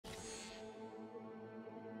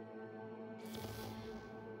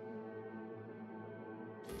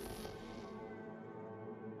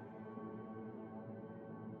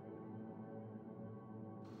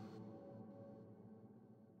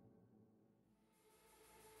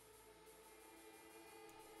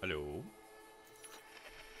Hello.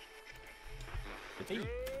 Good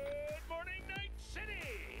morning, Night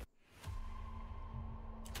City.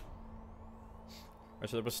 Right,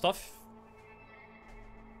 so there was stuff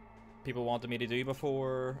people wanted me to do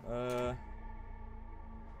before. Orbital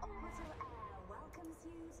Air welcomes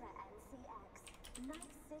you to NCX,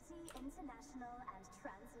 Night City International and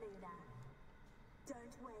Translunar.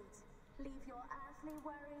 Don't wait. Leave your earthly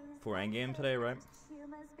worries For endgame today, right?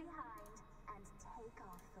 tumors behind and take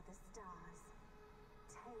off for the stars.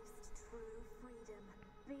 Taste true freedom.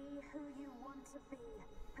 Be who you want to be.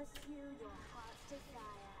 Pursue your heart's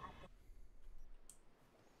desire at the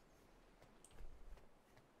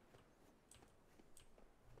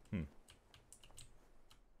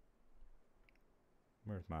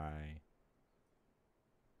Where's my...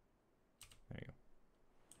 There you go.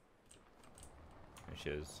 There she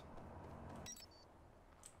is.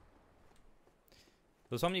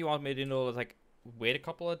 There's something you want me to know, like, wait a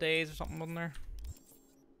couple of days or something, wasn't there?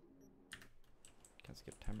 Can't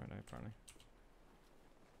skip time right now, apparently.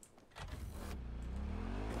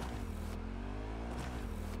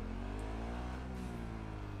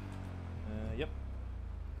 Yep.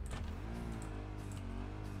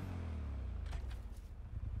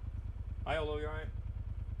 Hi, Olo, you alright?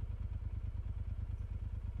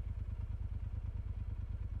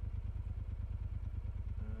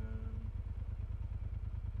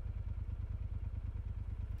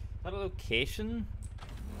 Is that a location?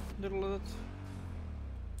 Little of it.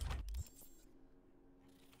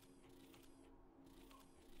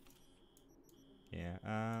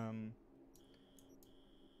 Yeah,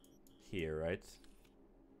 here, right?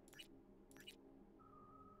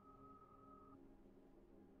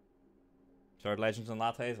 Started Legends and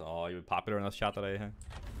Lattes? Oh, you were popular in this chat today, huh?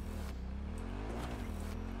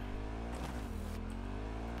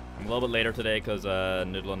 I'm a little bit later today because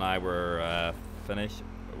Noodle and I were finished.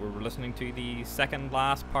 We were listening to the second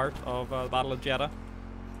last part of the Battle of Jeddah.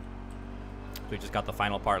 We just got the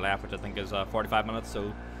final part left, which I think is 45 minutes,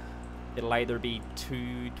 so it'll either be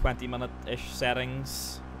two 20-minute-ish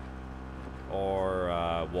settings or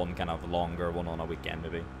one kind of longer one on a weekend,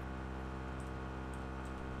 maybe.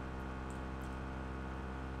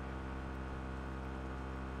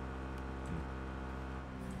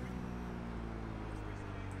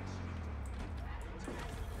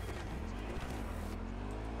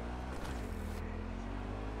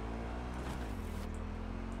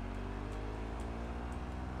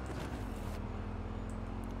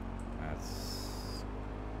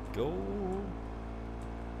 Go.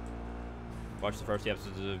 Watch the first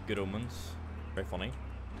episodes of Good Omens. Very funny.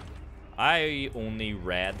 I only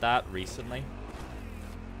read that recently.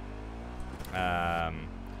 I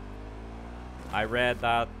read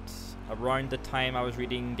that around the time I was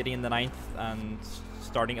reading Gideon the Ninth and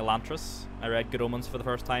starting Elantris. I read Good Omens for the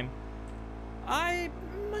first time. I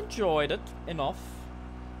enjoyed it enough.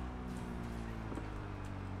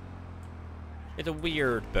 It's a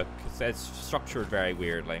weird book. It's structured very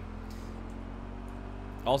weirdly.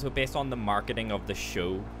 Also, based on the marketing of the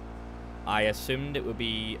show, I assumed it would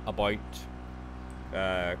be about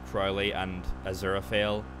Crowley and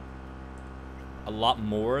Aziraphale a lot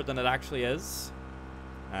more than it actually is.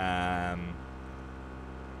 I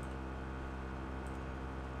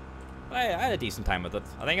had a decent time with it.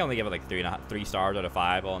 I think I only gave it like 3 stars out of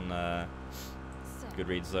 5 on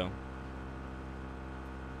Goodreads though.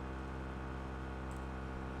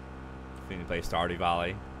 To play Stardew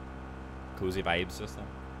Valley. Cozy vibes just then.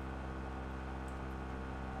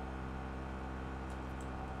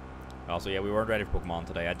 Also, yeah, we weren't ready for Pokemon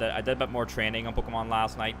today. I did a bit more training on Pokemon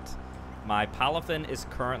last night. My Palafin is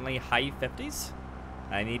currently high 50s.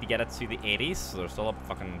 I need to get it to the 80s, so there's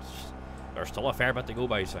still a fair bit to go,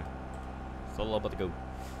 boys. Still a little bit to go.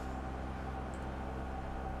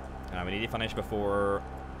 We need to finish before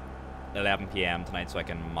 11 PM tonight so I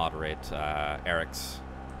can moderate Eric's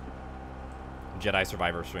Jedi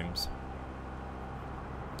Survivor streams.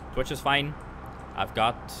 Twitch is fine. I've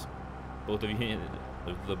got both of you.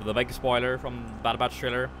 The big spoiler from the Bad Batch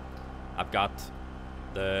trailer. I've got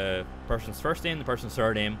the person's first name, the person's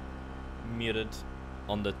third name muted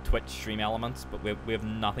on the Twitch stream elements, but we have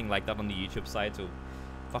nothing like that on the YouTube side. So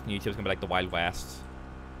fucking YouTube's gonna be like the Wild West,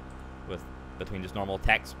 with between just normal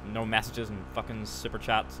text, no messages, and fucking super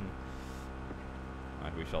chats,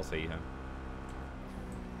 and we shall see. Huh?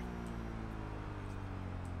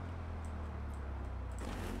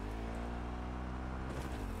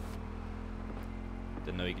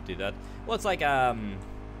 Didn't know you could do that. Well, it's like yeah,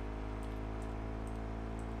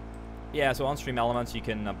 so on stream elements you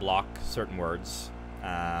can block certain words.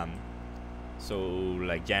 So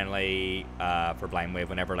like generally for Blind Wave,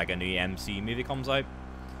 whenever like a new MC movie comes out,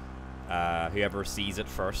 Whoever sees it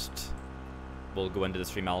first will go into the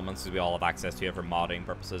stream elements, because we all have access to it for modding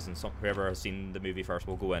purposes, and whoever has seen the movie first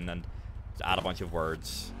will go in and add a bunch of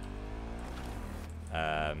words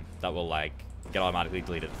that will like get automatically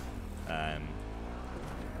deleted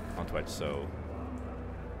on Twitch. So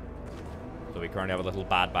we currently have a little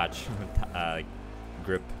Bad Batch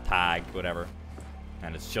group tag, whatever,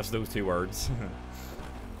 and it's just those 2 words.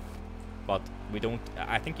 But we don't.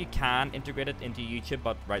 I think you can integrate it into YouTube,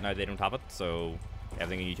 but right now they don't have it, so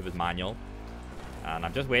everything on YouTube is manual. And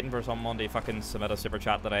I'm just waiting for someone to fucking submit a super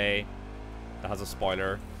chat today that has a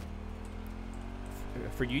spoiler.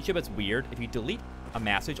 For YouTube, it's weird. If you delete a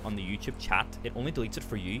message on the YouTube chat, it only deletes it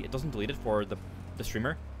for you. It doesn't delete it for the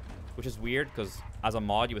streamer, which is weird, because as a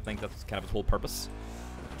mod, you would think that's kind of its whole purpose.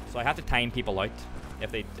 So I have to time people out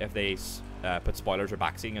if they put spoilers or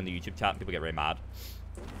backseating on the YouTube chat, and people get very mad.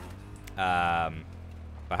 I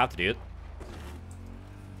have to do it.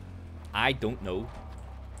 I don't know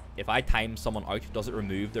if I time someone out, does it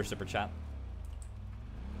remove their super chat?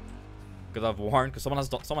 Because I've warned, because someone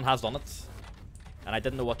has done it, and I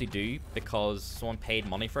didn't know what to do because someone paid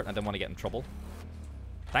money for it and I didn't want to get in trouble.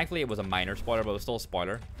 Thankfully, it was a minor spoiler, but it was still a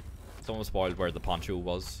spoiler. Someone was spoiled where the poncho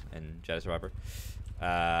was in Jedi Survivor.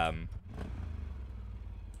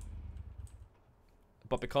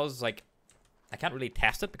 But because, like, I can't really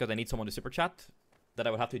test it because I need someone to super chat that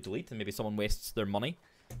I would have to delete, and maybe someone wastes their money.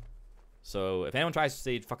 So if anyone tries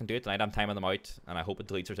to fucking do it tonight, I'm timing them out, and I hope it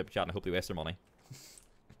deletes their super chat, and I hope they waste their money.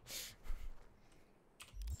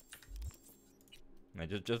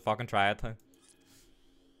 just fucking try it. Huh?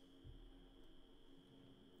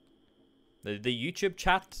 The YouTube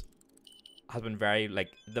chat has been very, like,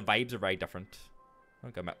 the vibes are very different.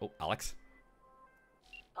 Okay, oh, Alex.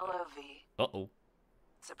 Hello, V. Uh-oh.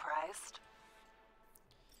 Surprised?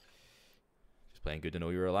 Just playing good to know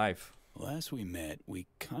you're alive. Last we met, we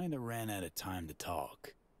kinda ran out of time to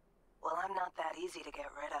talk. Well, I'm not that easy to get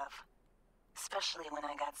rid of. Especially when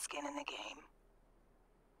I got skin in the game.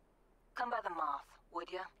 Come by the Moth,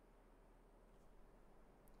 would ya?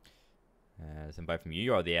 This invite from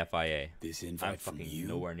you or the FIA? This invite I'm from fucking you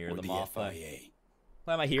nowhere near or the the Moth. FIA?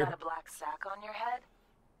 Why am I here? Got a black sack on your head?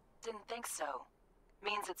 Didn't think so.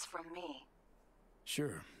 Means it's from me.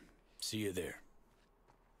 Sure. See you there.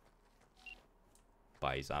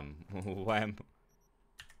 Bye, Sam. Wham.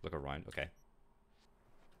 Look around. Okay.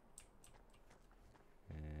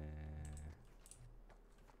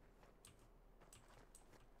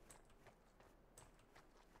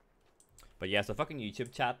 But yes, the fucking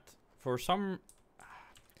YouTube chat, for some...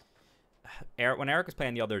 when Eric was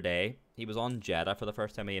playing the other day, he was on Jeddah for the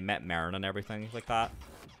first time. He met Marin and everything like that.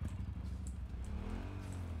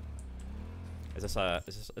 Is this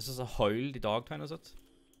a Howl, the dog town, is it?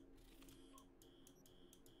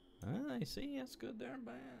 Ah, I see. That's good there.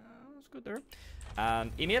 That's good there.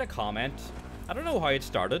 And he made a comment. I don't know how it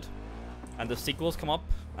started. And the sequels come up.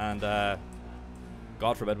 And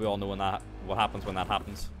God forbid we all know what happens when that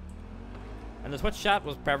happens. And the Twitch chat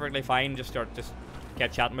was perfectly fine. Just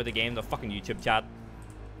kept chatting with the game. The fucking YouTube chat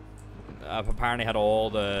apparently had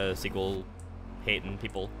all the sequel hating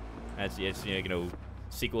people. It's you know,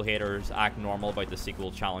 sequel haters act normal about the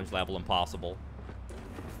sequel challenge level impossible.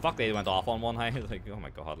 Fuck, they went off on one high. Like, oh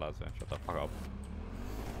my god, lads, shut the fuck up.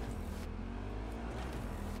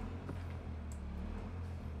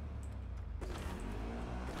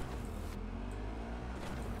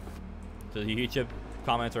 So the YouTube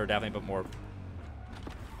comments are definitely a bit more.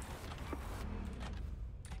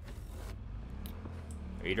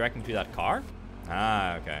 Are you directing to that car?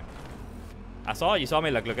 Ah, okay. You saw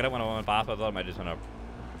me like look at it when I went past. I thought I might just want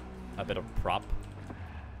a bit of prop.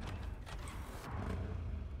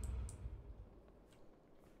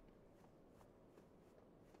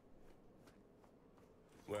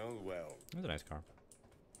 Well. That's a nice car.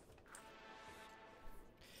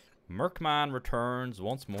 Merkman returns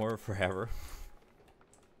once more forever.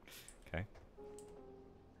 Okay.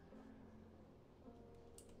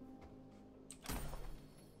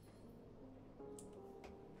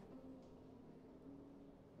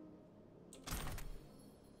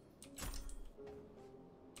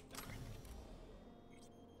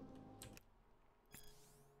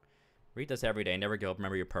 Read this every day. Never give up.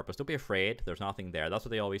 Remember your purpose. Don't be afraid. There's nothing there. That's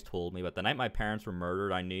what they always told me. But the night my parents were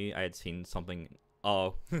murdered, I knew I had seen something.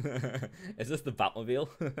 Oh. Is this the Batmobile?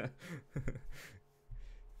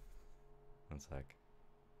 One sec.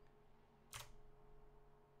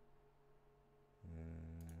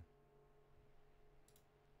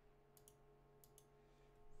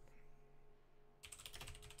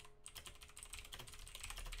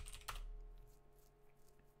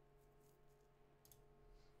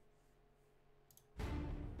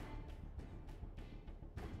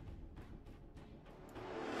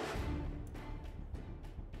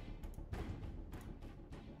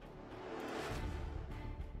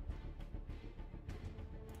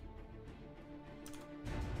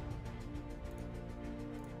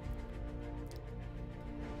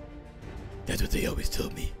 That's what they always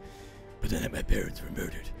told me. But then that my parents were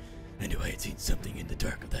murdered, I knew I had seen something in the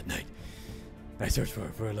dark of that night. I searched for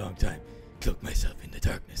it for a long time, cloaked myself in the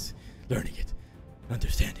darkness, learning it,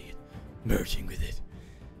 understanding it, merging with it.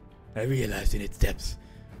 I realized in its depths,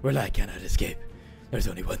 where I cannot escape, there's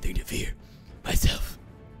only one thing to fear, myself.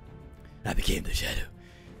 I became the Shadow.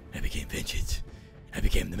 I became vengeance. I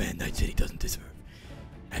became the man Night City doesn't deserve.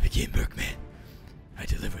 I became Merkman. I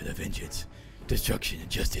deliver the vengeance, destruction, and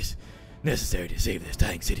justice necessary to save this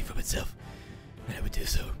dying city from itself. And I would do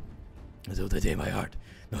so until the day my heart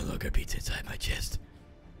no longer beats inside my chest.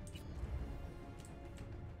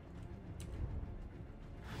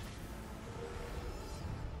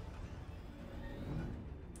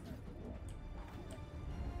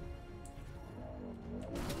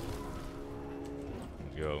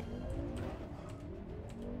 Let's go.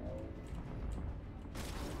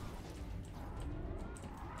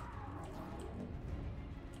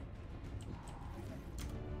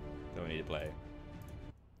 Don't need to play.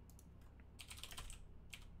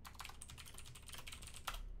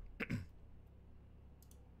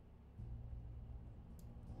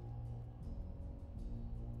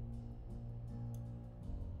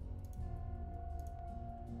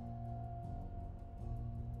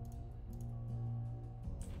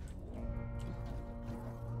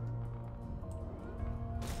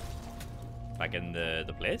 Back in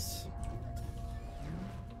the place.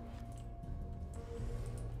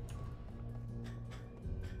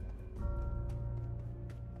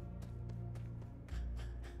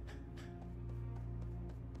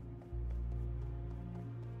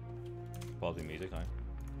 Quality music now.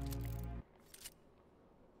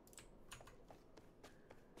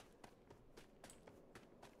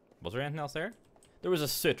 Was there anything else there? There was a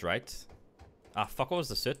suit, right? Ah, fuck, what was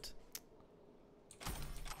the suit?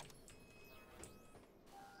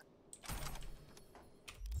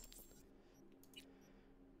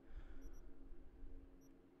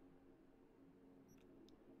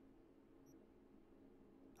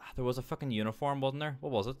 There was a fucking uniform, wasn't there?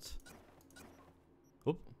 What was it?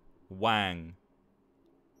 Oop. Wang.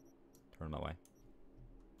 Turn my way.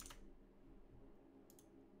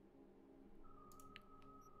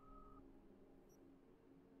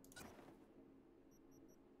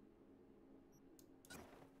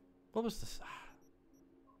 What was this?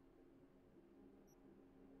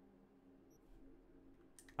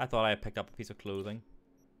 I thought I picked up a piece of clothing.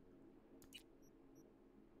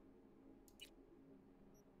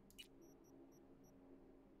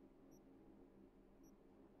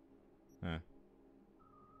 Huh.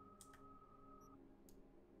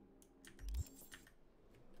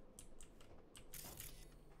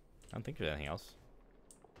 I don't think there's anything else.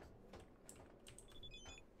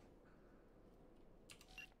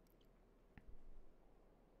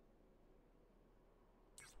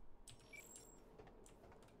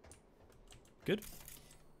 Good?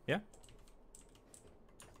 Yeah?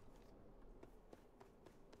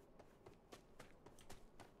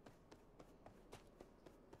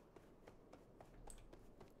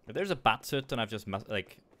 If there's a bat suit and I've just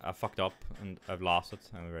I fucked up and I've lost it,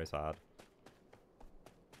 I'm very sad.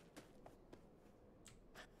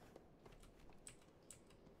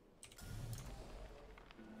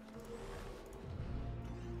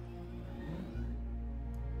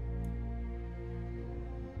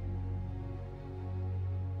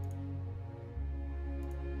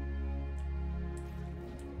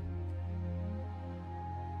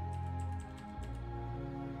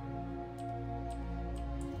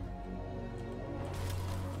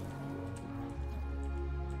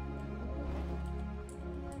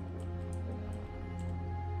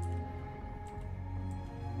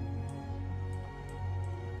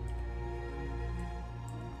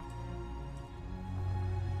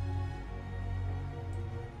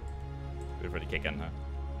 Good for the kick in, huh?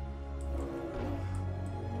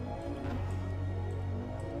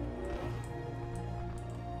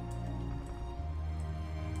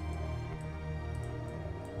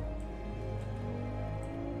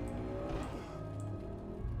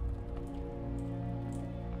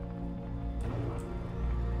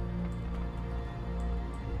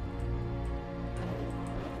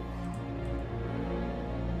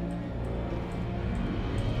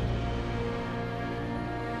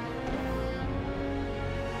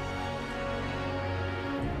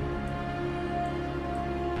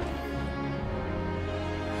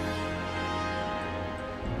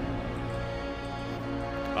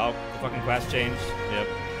 Oh, the fucking quest changed. Yep.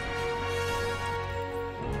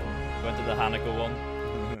 Went to the Hanako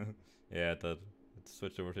one. Yeah, it did. It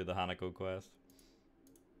switched over to the Hanako quest.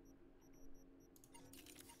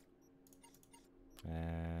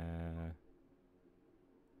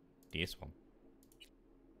 This one.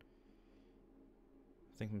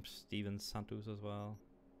 I think from Steven Santos as well.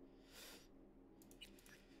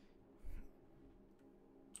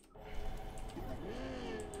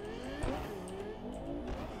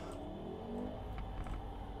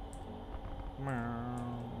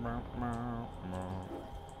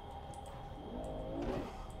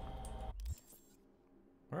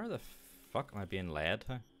 Where the fuck am I being led?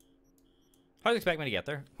 Huh? How do you expect me to get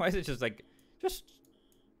there? Why is it just like, just...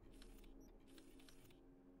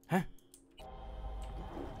 Huh?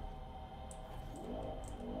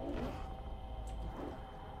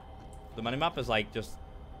 The minimap is like, just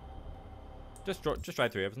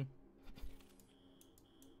drive through everything.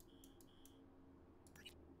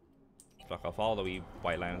 Fuck, I'll follow the wee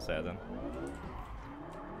white line instead then.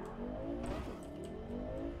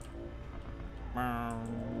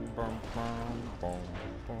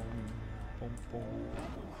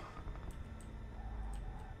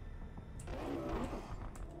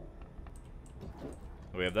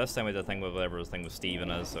 We have this, then we did the thing with whatever the thing with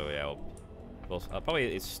Steven is, so yeah, I'll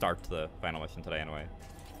probably start the final mission today anyway.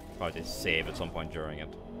 Probably just save at some point during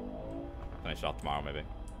it. Finish it off tomorrow maybe.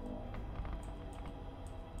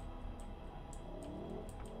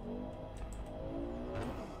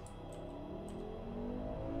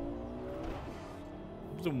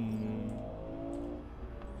 Zoom.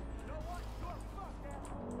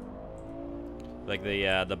 Like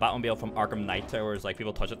the Batmobile from Arkham Knight Towers, like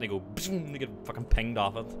people touch it and they go boom, they get fucking pinged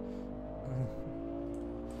off it.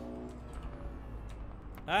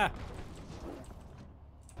 Ah.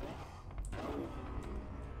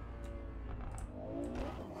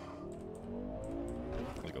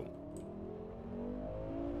 Let's go.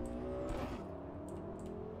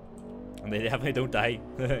 And they definitely don't die.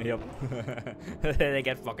 Yep. They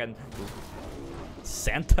get fucking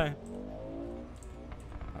sent. I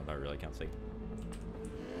really can't see.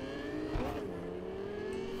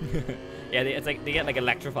 Yeah, it's like they get like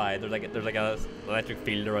electrified. There's like a electric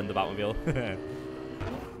field around the Batmobile.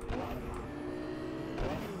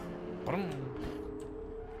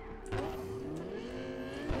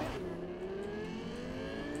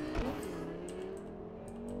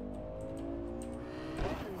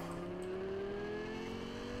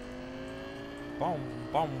 Boom,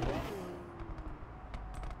 boom.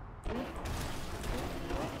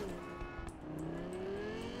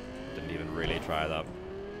 Didn't even really try that.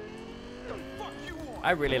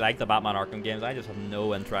 I really like the Batman Arkham games. I just have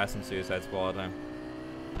no interest in Suicide Squad now.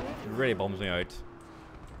 It really bums me out.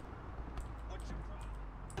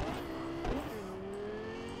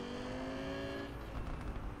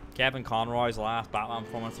 Kevin Conroy's last Batman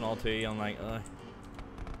performance and all too. I'm like, ugh.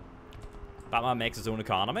 Batman makes his own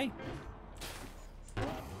economy?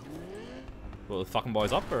 Well, the fucking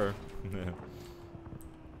boys up or?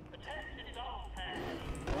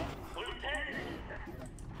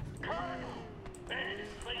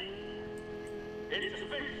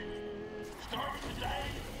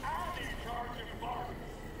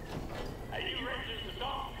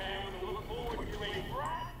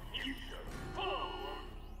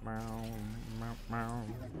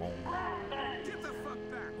 Get the fuck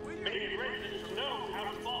back, will you?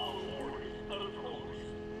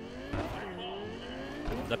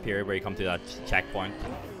 That period where you come to that checkpoint.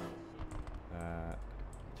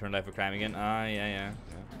 Turn life for crime again. Ah, yeah.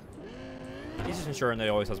 He's just ensuring that he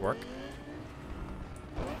always has work.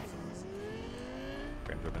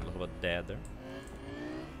 Frames have been a little bit dead there.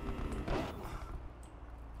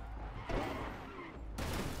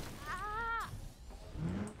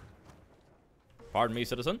 Pardon me,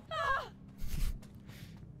 citizen.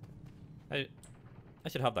 I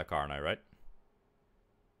should have that car now, right?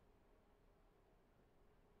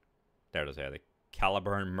 There it is, yeah, the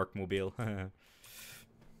Caliburn Mercmobile.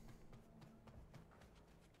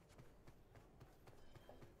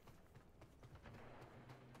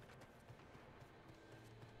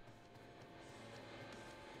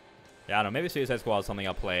 Yeah, I don't know, maybe Suicide Squad is something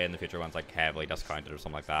I'll play in the future when it's like heavily discounted or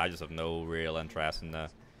something like that. I just have no real interest in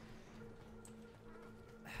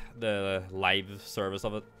the live service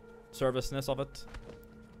of it, serviceness of it.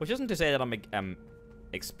 Which isn't to say that I'm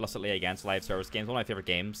explicitly against live service games. One of my favorite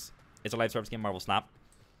games is a live service game, Marvel Snap.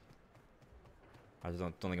 I just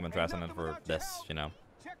don't think I'm interested in it for this, you know.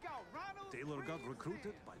 Taylor got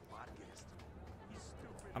recruited by podcast.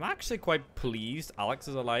 I'm actually quite pleased Alex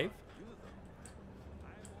is alive.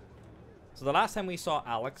 So the last time we saw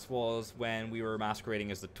Alex was when we were masquerading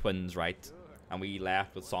as the twins, right? And we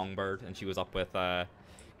left with Songbird, and she was up with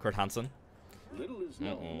Kurt Hansen. Little is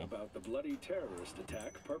known about the bloody terrorist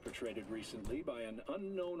attack perpetrated recently by an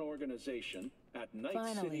unknown organization at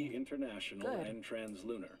Night City International and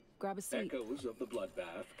Translunar. Grab a seat. Echoes of the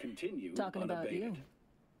bloodbath continue Talking about unabated. you.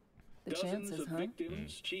 The Dozens chances, of huh?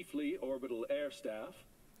 victims, chiefly orbital air staff,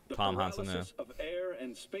 the Tom Hansen, paralysis of air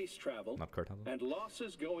and space travel, Not Kurt Hansen. and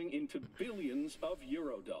losses going into billions of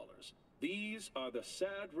euro dollars. These are the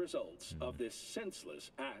sad results of this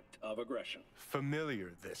senseless act of aggression.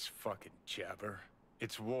 Familiar, this fucking jabber.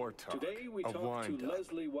 It's war talk. Today we a talk wind to up.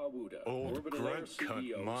 Leslie Wawuda, Old Orbital Air grunt cunt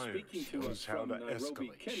CEO, Myers speaking to knows us how from to Nairobi,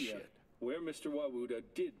 escalate Kenya, shit. where Mr. Wawuda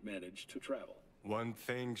did manage to travel. One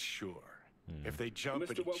thing's sure. If they jump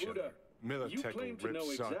Mr. at each other, Wawuda, you Militech claim will to rip know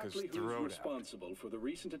Sokka's exactly who's throat out. responsible for the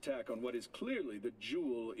recent attack on what is clearly the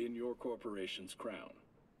jewel in your corporation's crown.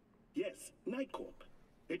 Yes, Nightcorp.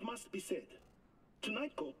 It must be said. To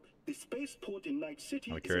Nightcorp, the spaceport in Night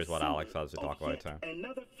City I'm is curious a what symbol Alex has to of talk about yet too.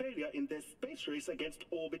 another failure in their space race against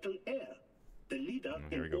orbital air, the leader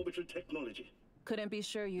Here we in go. orbital technology. Couldn't be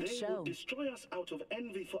sure you'd They show. would destroy us out of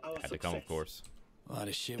envy for our Had to success. come, of course. A lot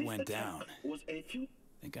of shit This went attack down. was a few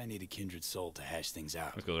Think I need a kindred soul to hash things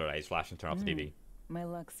out. Let's go to our eyes flash and turn off the TV. My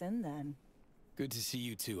luck's in then. Good to see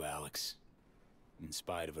you too, Alex. In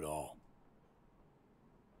spite of it all.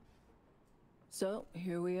 So,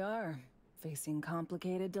 here we are, facing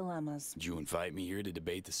complicated dilemmas. Did you invite me here to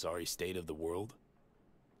debate the sorry state of the world?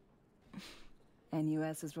 And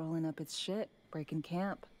US is rolling up its shit, breaking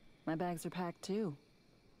camp. My bags are packed too.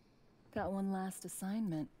 Got one last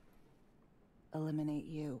assignment. Eliminate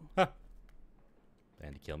you.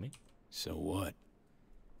 And to kill me? So what?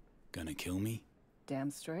 Gonna kill me? Damn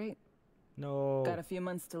straight. No. Got a few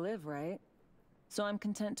months to live, right? So I'm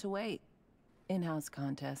content to wait. In-house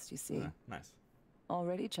contest, you see. Nice.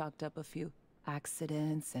 Already chalked up a few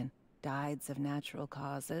accidents and dieds of natural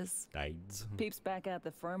causes. Dieds. Peeps back at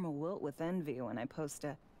the firm will wilt with envy when I post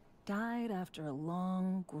a died after a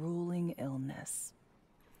long, grueling illness.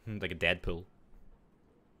 Like a Deadpool.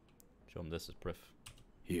 Show him this as proof.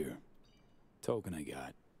 Here. Token I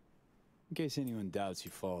got. In case anyone doubts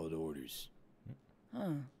you followed orders.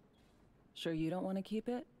 Huh. Sure you don't want to keep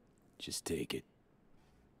it? Just take it.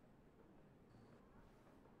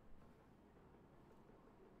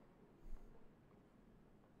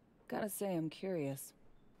 Gotta say, I'm curious.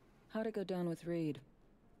 How'd it go down with Reed?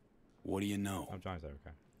 What do you know? Oh, Johnny's there,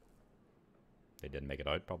 okay. They didn't make it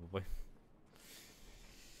out, probably.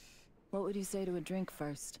 What would you say to a drink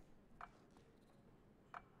first?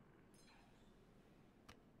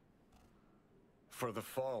 For the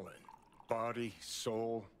fallen, body,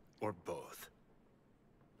 soul, or both.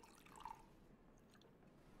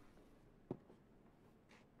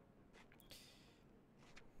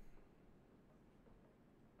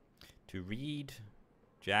 To Reed,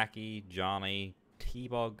 Jackie, Johnny,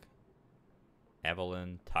 T-Bug,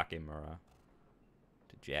 Evelyn, Takemura.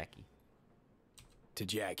 To Jackie. To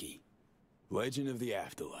Jackie. Legend of the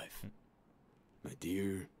Afterlife. My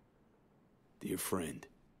dear friend.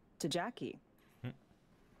 To Jackie.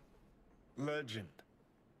 Legend.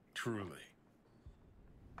 Truly.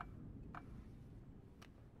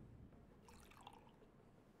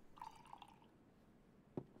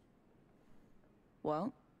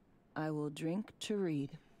 Well, I will drink to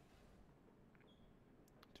Reed.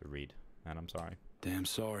 To Reed. And I'm sorry. Damn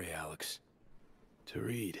sorry, Alex. To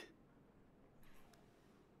Reed.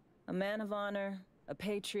 A man of honor, a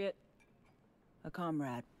patriot, a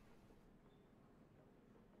comrade.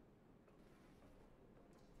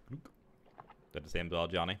 Did the same to all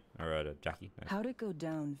Johnny? Or Jackie? Nice. How'd it go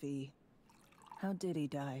down, V? How did he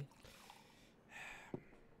die?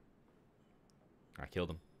 I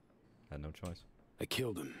killed him. Had no choice. I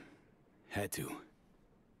killed him. Had to.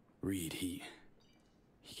 Reed, he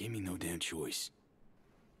gave me no damn choice.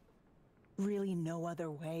 Really no other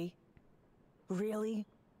way? Really?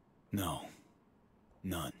 No.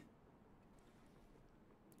 None.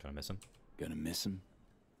 Gonna miss him. Gonna miss him?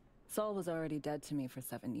 Saul was already dead to me for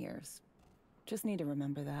 7 years. Just need to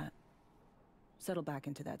remember that. Settle back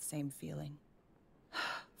into that same feeling.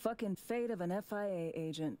 Fucking fate of an FIA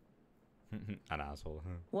agent. An asshole.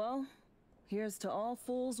 Well, here's to all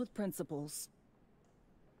fools with principles.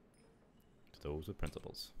 To those with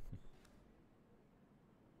principles.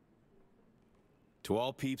 To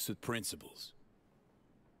all peeps with principles.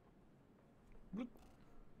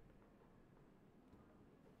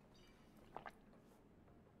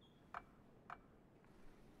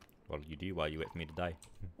 What'll you do while you wait for me to die?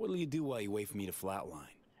 What'll you do while you wait for me to flatline?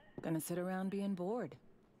 Gonna sit around being bored.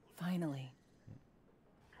 Finally.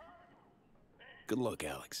 Good luck,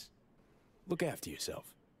 Alex. Look after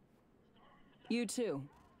yourself. You too.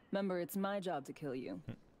 Remember, it's my job to kill you.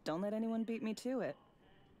 Don't let anyone beat me to it.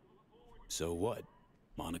 So what?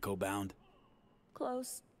 Monaco bound?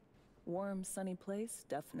 Close. Warm, sunny place,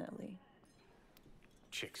 definitely.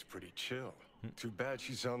 Chick's pretty chill. Too bad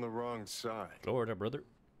she's on the wrong side. Florida, brother.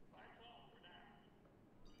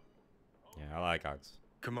 Yeah, I like arts.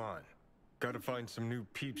 Come on. Gotta find some new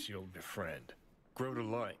peeps you'll befriend. Grow to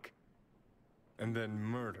like. And then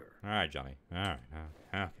murder. Alright, Johnny. Alright.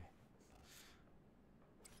 Okay.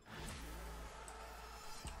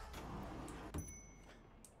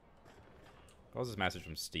 What was this message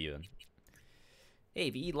from Steven? Hey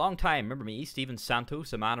V, long time. Remember me, Steven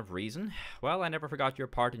Santos, a man of reason? Well, I never forgot your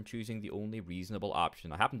part in choosing the only reasonable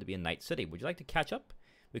option. I happen to be in Night City. Would you like to catch up?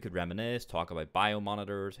 We could reminisce, talk about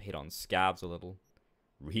biomonitors, hit on scavs a little.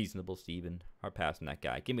 Reasonable, Steven. Hard passing that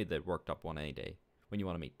guy. Give me the worked up one any day. When you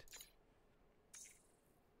want to meet.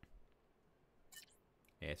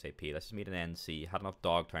 ASAP. Let's just meet an NC. Had enough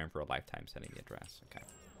dog time for a lifetime. Sending the address. Okay.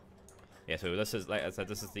 Yeah, so this is, like I said,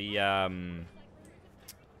 this is the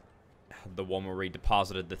one where we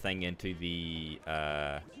deposited the thing into the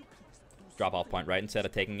drop-off point, right? Instead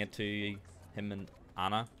of taking it to him and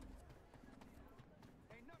Anna.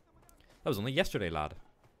 That was only yesterday, lad.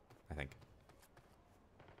 I think.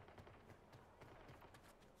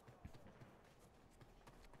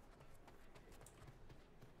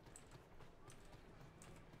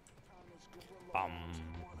 Bum,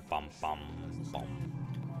 bum, bum, bum.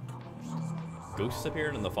 Ghosts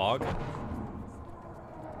appeared in the fog. That's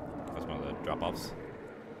one of the drop-offs.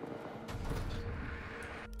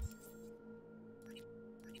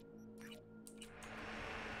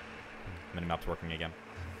 Minimap's working again.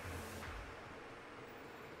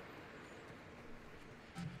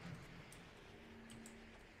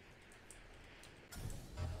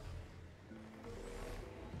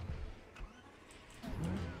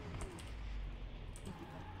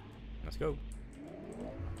 Let's go.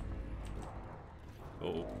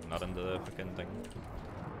 Oh, not into the freaking thing.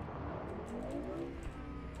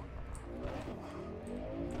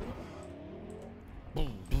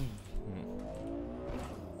 Boom, boom.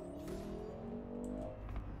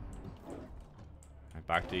 Right,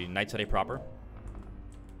 back to Night City proper.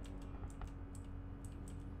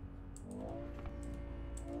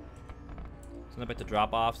 Something about the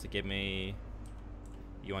drop-offs to give me.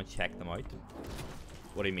 You want to check them out?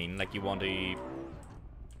 What do you mean? Like you want to?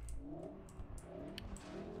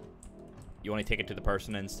 You want to take it to the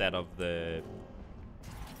person instead of the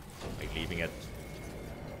like leaving it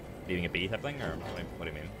be type thing, or what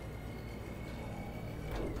do you mean?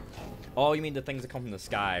 Oh, you mean the things that come from the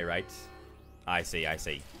sky, right? I see.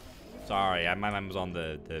 Sorry, my mind was on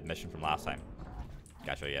the mission from last time.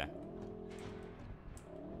 Gotcha, yeah.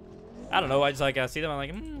 I don't know. I just like see them. I'm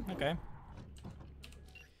like, okay.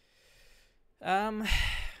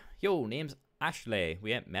 Yo, name's Ashley.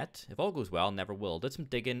 We ain't met. If all goes well, never will. Did some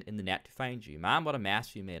digging in the net to find you. Man, what a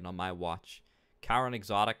mess you made on my watch. Karen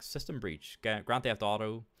Exotic, system breach, Grand Theft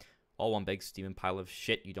Auto, all one big steaming pile of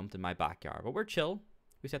shit you dumped in my backyard. But we're chill.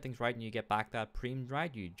 We set things right and you get back that preem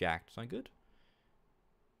ride you jacked. Sound good?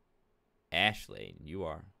 Ashley, you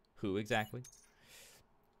are who exactly?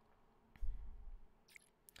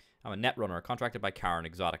 I'm a net runner contracted by Karen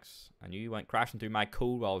Exotics. I knew you went crashing through my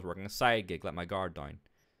code while I was working a side gig, let my guard down.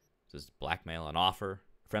 This is blackmail, an offer,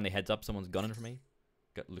 friendly heads up, someone's gunning for me.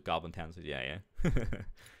 Goblin 10 says, yeah.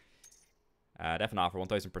 Definite offer,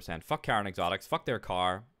 1000%. Fuck Karen Exotics, fuck their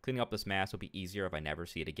car. Cleaning up this mess will be easier if I never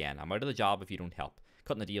see it again. I'm out of the job if you don't help.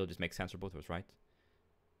 Cutting the deal just makes sense for both of us, right?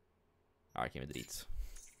 Alright, give me the deets.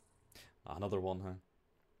 Another one, huh?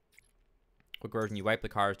 Quick version, you wipe the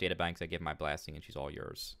car's databanks, I give my blessing, and she's all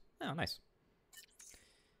yours. Oh, nice.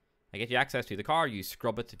 I get you access to the car, you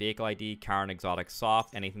scrub it to vehicle ID, Karen Exotic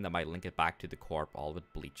soft, anything that might link it back to the corp, all of it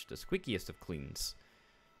bleached. The squeakiest of cleans.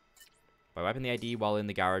 By wiping the ID while in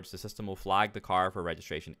the garage, the system will flag the car for a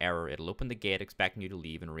registration error. It'll open the gate expecting you to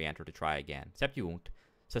leave and re-enter to try again. Except you won't.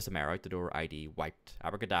 System error, out the door, ID, wiped.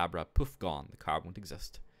 Abracadabra, poof, gone. The car won't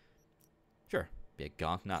exist. Sure, be a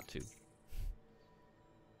gonk not to.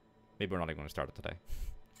 Maybe we're not even going to start it today.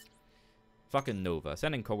 Fucking Nova.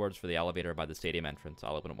 Sending codes for the elevator by the stadium entrance.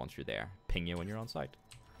 I'll open it once you're there. Ping you when you're on site.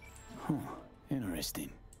 Huh. Interesting.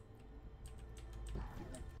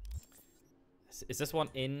 Is this one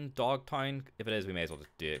in Dogtown? If it is, we may as well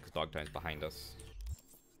just do it, because Dogtown's behind us.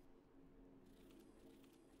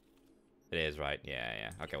 It is, right? Yeah.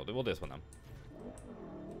 Okay, we'll do this one then.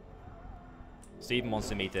 Steven wants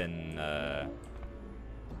to meet in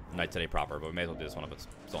Night City proper, but we may as well do this one if it's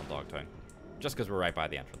on Dogtown. Just because we're right by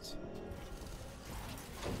the entrance.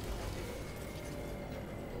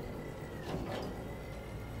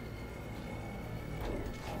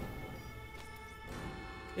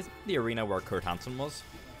 Isn't the arena where Kurt Hansen was?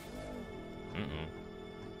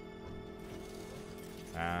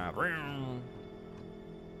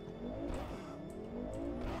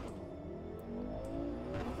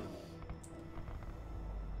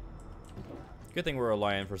 Good thing we're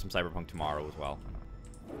allowing for some Cyberpunk tomorrow as well.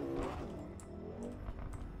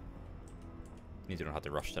 Means we don't have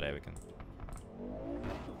to rush today, we can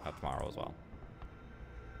have tomorrow as well.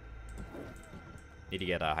 Need to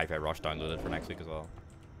get a Hi-Fi Rush downloaded for next week as well.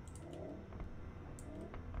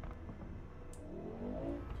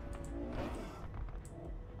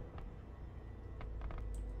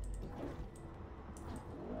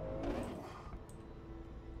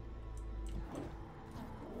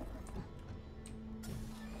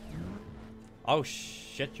 Oh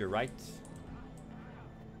shit, you're right.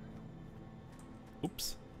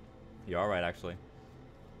 Oops. You are right, actually.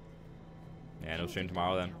 Yeah, no stream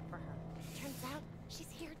tomorrow then. Turns out she's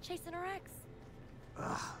here chasing her ex.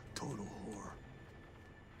 Ah, total whore.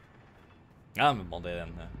 I'm Monday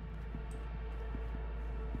then.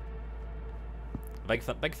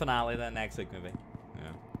 Big finale then next week maybe.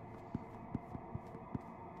 Yeah.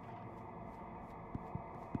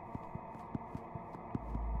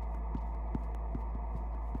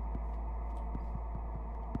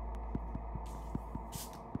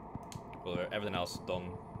 Well, everything else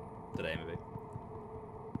done today maybe.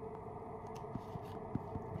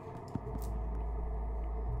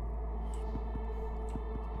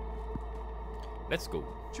 Let's go.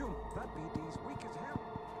 June, that BD's weak as hell.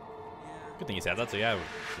 Good thing you said that, so yeah, I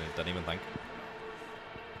didn't even think.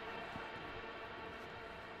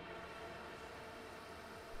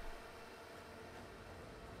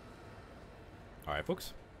 Alright,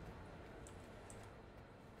 folks.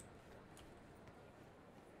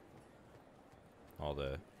 All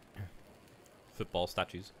the football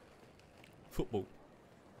statues. Football.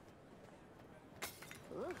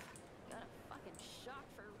 Ooh, got a fucking shock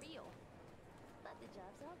for real. But the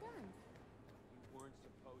job's all done. You weren't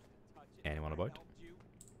supposed to touch it. Anyone about?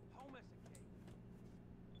 Home as a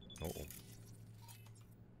cake. Uh-oh.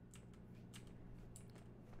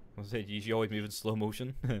 I say you always move in slow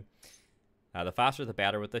motion. The faster the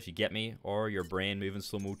better with this, you get me, or your brain moving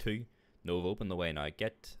slow mo too. No, open the way now.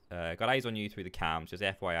 Got eyes on you through the cams, just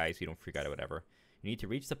FYI so you don't freak out or whatever. You need to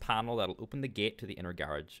reach the panel that'll open the gate to the inner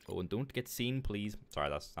garage. Oh, and don't get seen, please.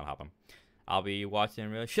 Sorry, that's not happening. I'll be watching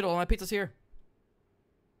and realize, shit, all my pizza's here.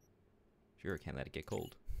 Sure, can't let it get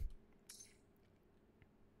cold.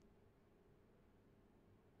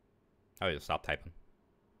 Oh, just stop typing.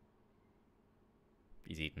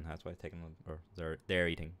 He's eating, that's why taking them, or they're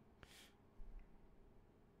eating.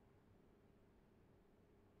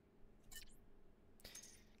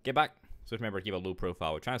 Get back. So remember to keep a low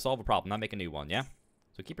profile. We're trying to solve a problem, not make a new one, yeah?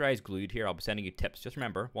 So keep your eyes glued here. I'll be sending you tips. Just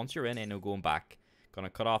remember, once you're in, ain't no going back. Gonna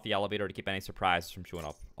cut off the elevator to keep any surprises from showing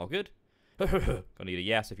up. All good? Gonna need a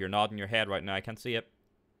yes if you're nodding your head right now. I can't see it.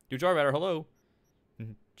 Do Jar better, hello?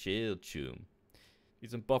 Chill, chum.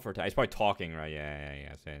 He's in buffer time. He's probably talking, right?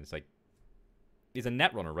 Yeah. So it's like, he's a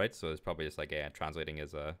net runner, right? So it's probably just like translating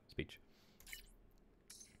his speech.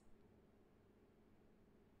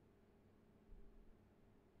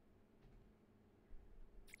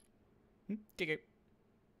 Take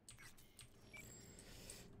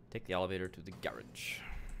the elevator to the garage.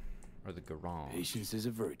 Or the garage. Patience is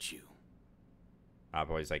a virtue.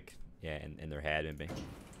 I've always like, yeah, in their head maybe.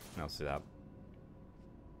 I'll see that.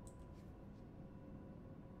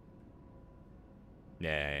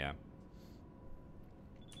 Yeah.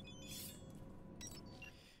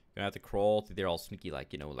 Gonna have to crawl through there all sneaky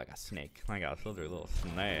like, you know, like a snake. I got a little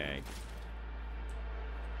snake.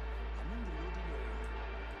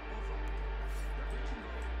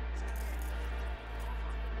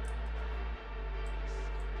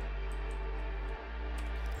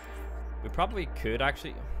 We probably could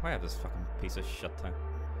actually. Why have this fucking piece of shit time?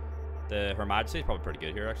 Her Majesty is probably pretty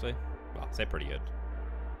good here, actually. Well, I'd say pretty good.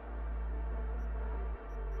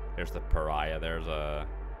 There's the Pariah. There's a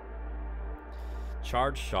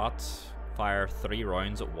charge shots. Fire 3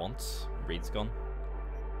 rounds at once. Reed's gun.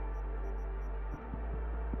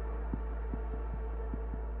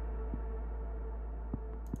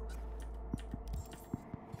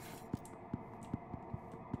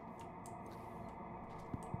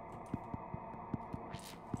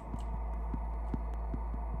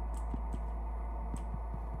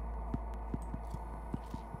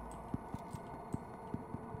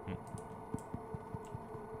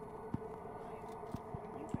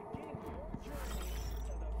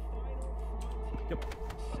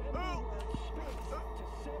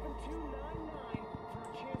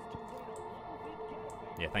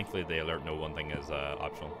 Yeah, thankfully the alert no one thing is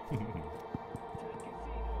optional.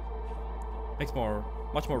 Makes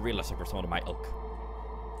much more realistic for someone of my ilk.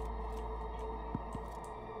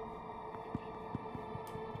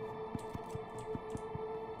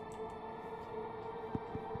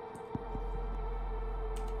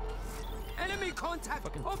 Enemy contact!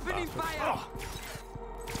 Fucking Opening bastard. fire!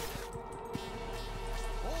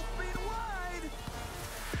 Open wide!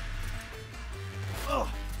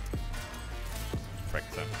 Frick,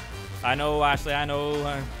 so. I know, Ashley, I know.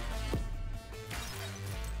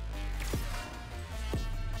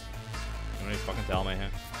 Somebody fucking tell me, huh?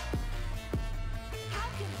 How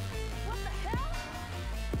can... What the hell?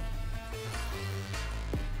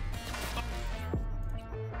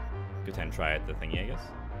 Good time to try out the thingy, I guess.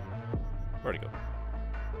 Where'd it go?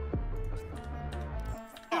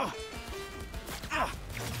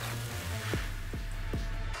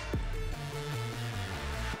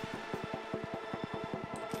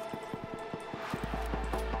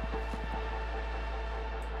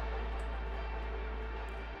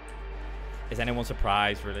 Is anyone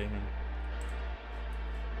surprised, really?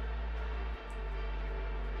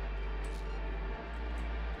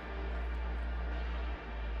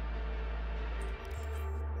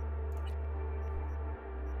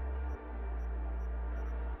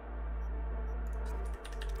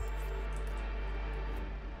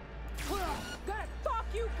 Gonna fuck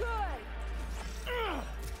you good!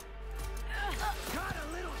 Got a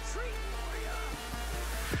little treat for ya!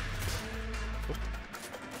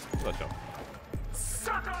 Let's go.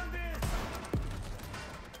 Suck on this!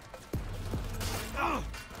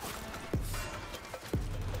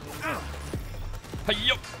 Hey,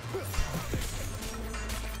 yo!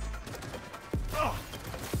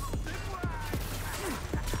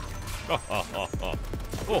 Oh, oh, oh, oh.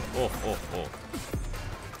 Oh, oh, oh, oh.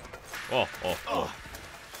 Oh, oh, oh.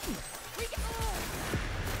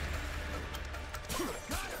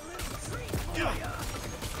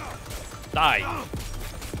 Die!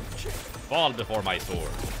 Fall before my sword.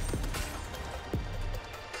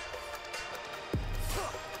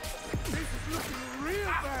 This is looking real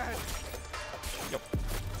bad! Yep.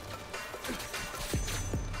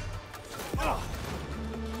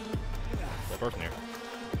 Still a person here.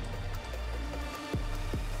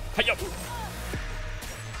 Hey, yo!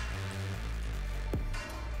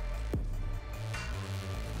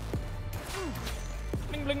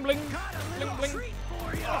 Bling, bling, bling. Bling, bling.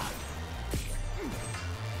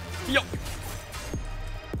 Yo!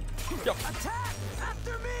 Yo! Attack!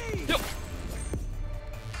 After me! Yo!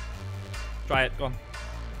 Try it, go on.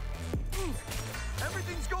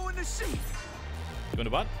 Everything's going to shit! Going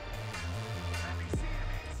to what?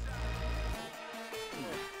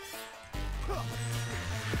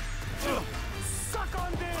 Suck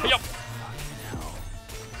on this! Hey, yo!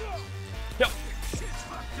 Yo! Shit's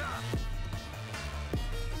fucked up!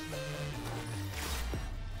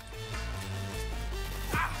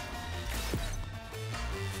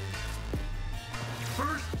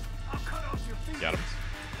 First, I'll cut off your fingers. Got him.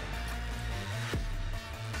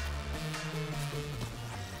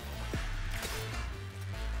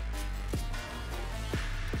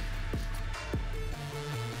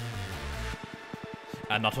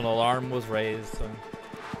 And not an alarm was raised, so...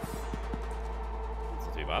 It's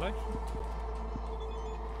not too bad, actually.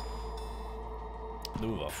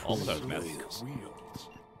 Nova, almost out of mess.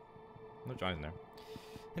 No Johnny's in there.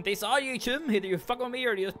 And they saw you, Jim. Either you fuck with me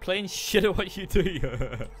or you just plain shit at what you do.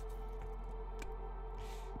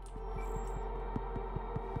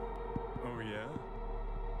 Oh, yeah?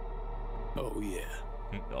 Oh, yeah.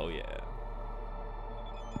 Oh, yeah.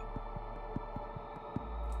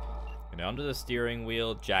 And under the steering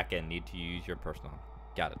wheel, jack in. Need to use your personal.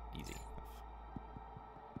 Got it. Easy.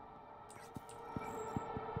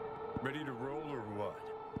 Ready to roll or what?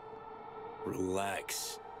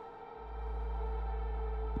 Relax.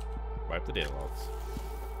 Wipe the data logs.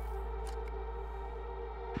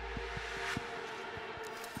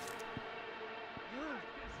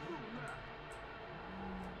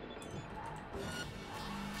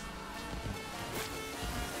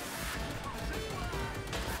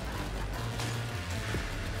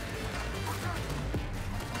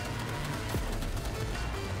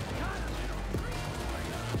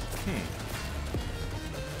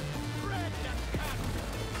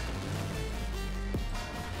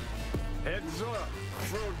 Heads up!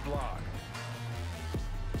 Roadblock!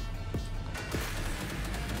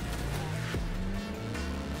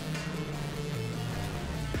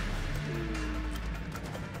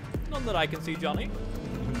 None that I can see, Johnny.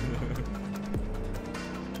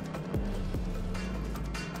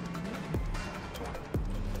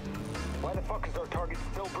 Why the fuck is our target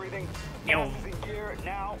still breathing? Yo. Masks in gear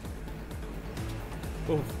now.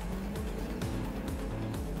 Oh.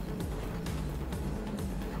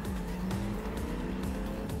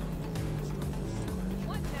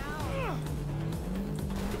 What now?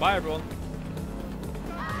 Goodbye, everyone.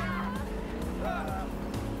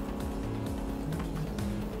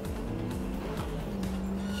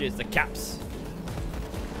 Cheers the caps.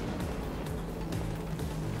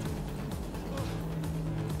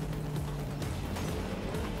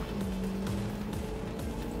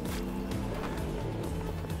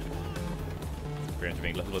 Screens are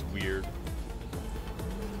being a little bit weird.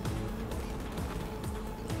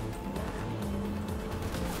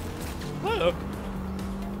 Hello.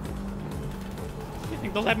 You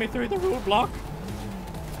think they'll let me through the roadblock?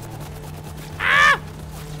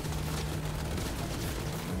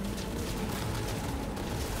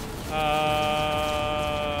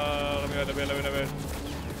 Ah! Let me.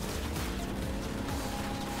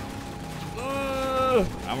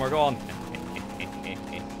 And we're gone.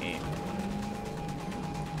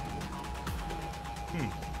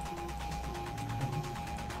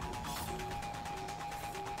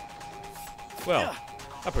 Well,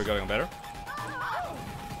 that probably got on better.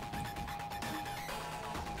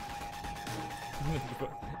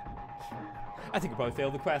 I think we probably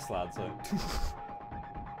failed the quest, lad, so.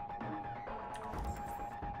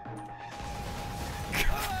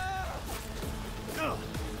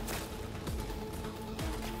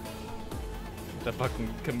 The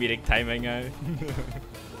fucking comedic timing, I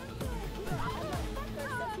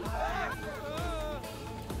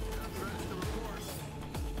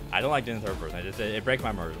don't like doing third person. It breaks my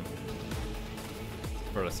immersion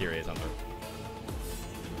for a serious hunter.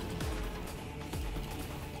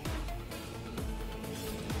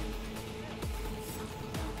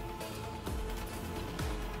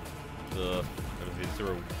 Everything's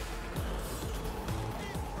super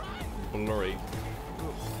blurry.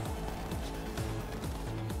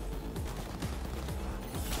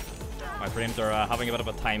 My frames are having a bit of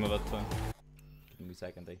a time of it. Give me a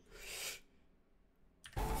second,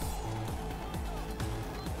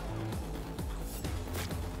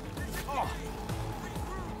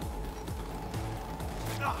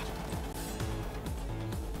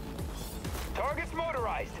 Target's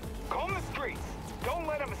motorized. Comb the streets. Don't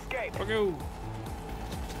let him escape. Okay.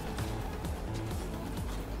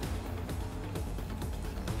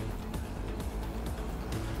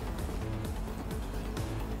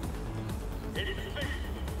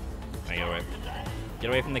 Get away. Get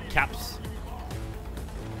away from the caps.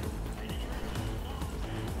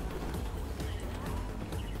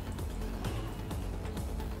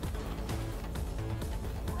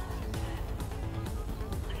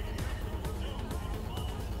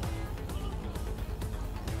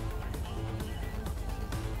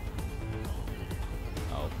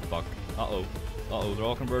 Oh, fuck. Uh-oh. Uh-oh, they're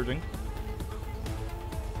all converging.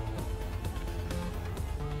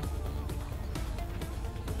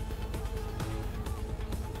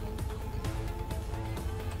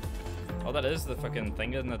 Oh, that is the fucking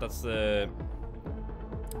thing, isn't it? That's the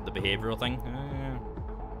behavioral thing.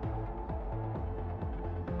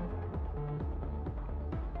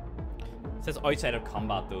 It says outside of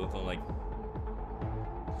combat though, so like.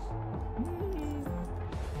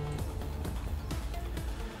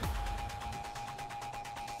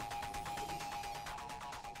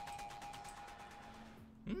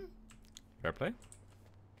 Fair play.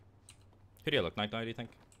 Who do you look like now, do you think?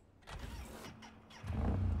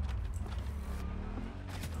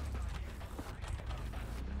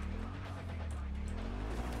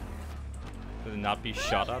 Did it not be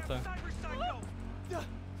shot at the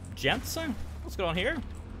gents? What's going on here?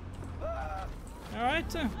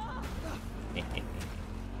 Alright.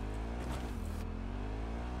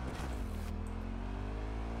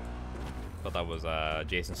 Thought that was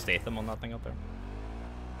Jason Statham on that thing up there.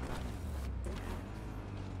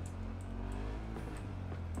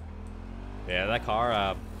 Yeah, that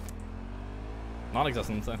car,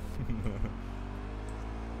 non-existent.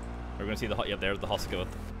 We're gonna see the hut. Yep, there's the husk of it.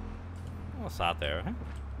 Oh, sat there, huh?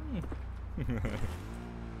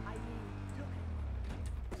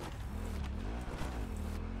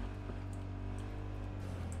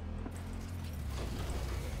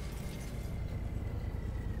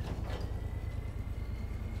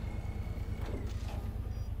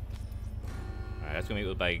 Alright, let's go meet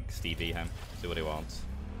with big Stevie, huh? See what he wants.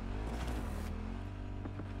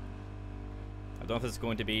 I don't know if it's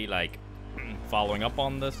going to be like following up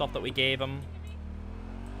on the stuff that we gave him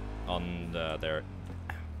on their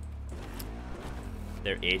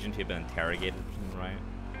agent who'd been interrogated, right?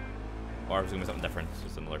 Or if it's gonna be something different,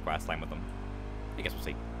 just another quest line with them. I guess we'll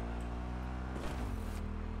see.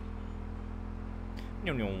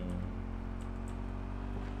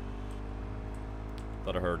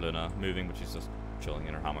 Thought I heard Luna moving, but she's just chilling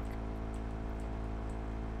in her hammock.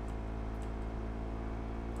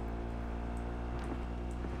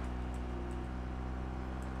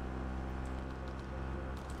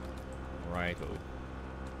 Right.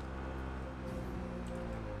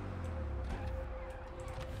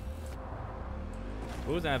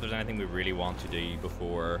 suppose then if there's anything we really want to do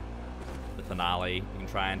before the finale, we can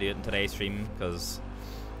try and do it in today's stream, because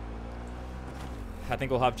I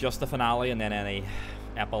think we'll have just the finale and then any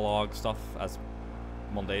epilogue stuff as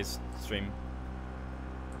Monday's stream.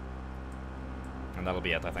 And that'll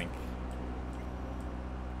be it, I think.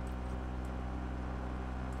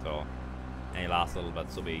 So, any last little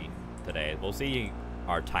bits will be today. We'll see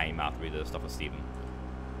our time after we do the stuff with Stephen.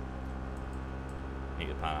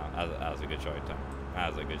 As a good shout time.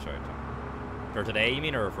 As a good shout time. For today, you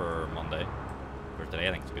mean, or for Monday? For today,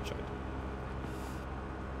 I think it's a good shout.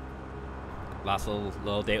 Last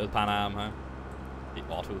little date with Pan Am, huh? The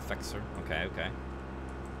auto fixer. Okay, okay.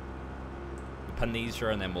 We'll pin these, sure,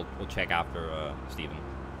 and then we'll check after Stephen.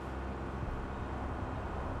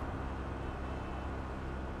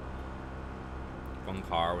 Fun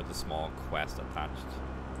car with a small quest attached.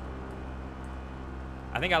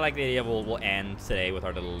 I think I like the idea we'll end today with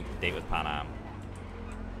our little date with Pan Am.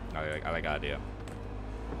 I like that idea.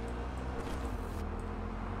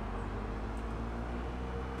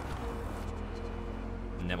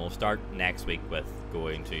 And then we'll start next week with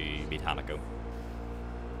going to meet Hanako.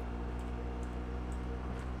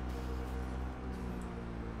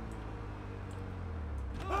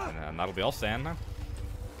 And that'll be all then. Huh?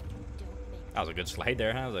 That was a good slide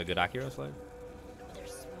there, huh? That was a good accurate slide.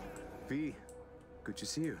 V, good to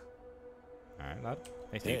see you. Alright, lad.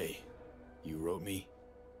 Hey, you wrote me?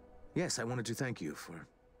 Yes, I wanted to thank you for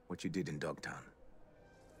what you did in Dogtown.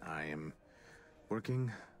 I am working,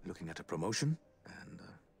 looking at a promotion, and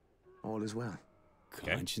all is well.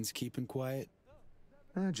 Conscience keeping quiet?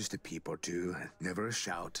 Just a peep or two, never a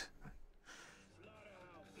shout.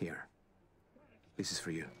 Here. This is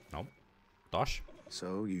for you. No. Dosh?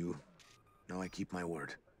 So you know I keep my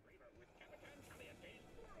word.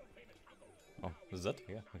 Oh, this is it?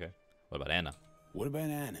 Yeah, okay. What about Anna? What about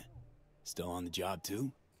Anna? Still on the job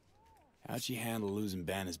too? How'd she handle losing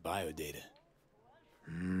Banner's biodata?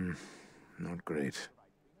 Not great.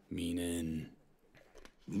 Meaning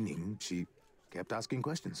she kept asking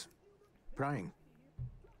questions. Prying.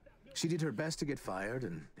 She did her best to get fired,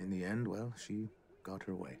 and in the end, well, she got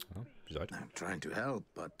her way. Oh, she's out. I'm trying to help,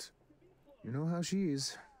 but you know how she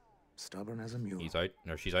is. Stubborn as a mule. He's out.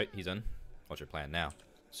 No, she's out. He's in. What's your plan now?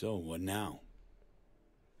 So, what now?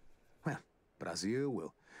 Well, Brazil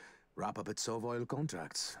will wrap up its Sovoil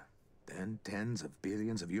contracts. Then tens of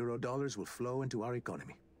billions of euro dollars will flow into our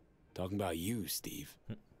economy. Talking about you, Steve.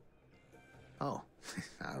 Oh,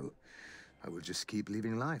 I will just keep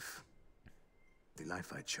living life. The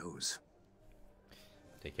life I chose.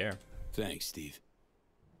 Take care. Thanks, Steve.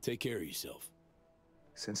 Take care of yourself.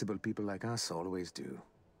 Sensible people like us always do.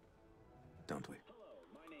 Don't we?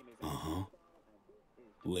 Uh-huh.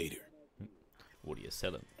 Later. What are you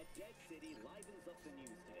selling?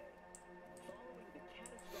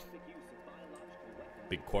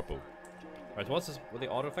 Big corpo. Right, what's this with the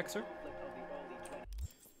auto fixer?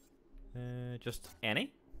 Just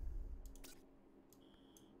any?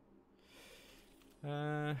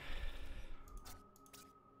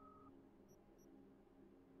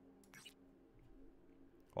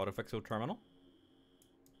 Auto fixer terminal?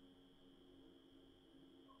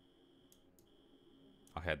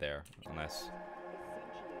 I'll head there, unless...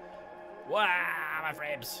 Wow, my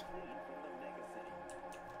frames!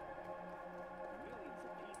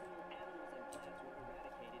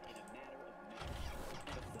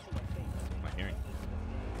 My hearing.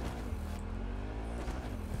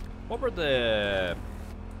 What were the...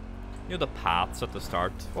 You know the paths at the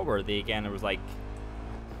start? What were they again? It was like...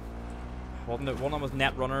 Wasn't it, one of them was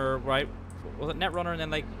Netrunner, right? Was it Netrunner and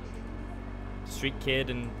then like... Street Kid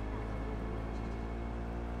and...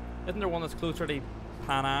 Isn't there one that's closer to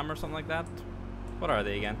Pan Am or something like that? What are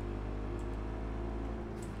they again?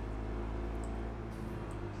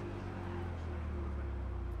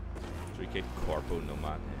 Street Kid, Corpo,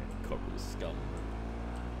 Nomad, Corpo Scum.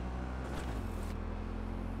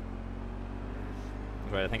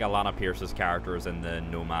 Right, I think Alana Pierce's character is in the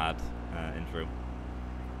Nomad intro.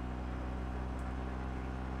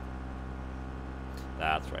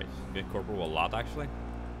 That's right. Get Corporal a lot, actually.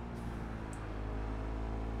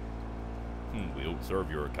 We don't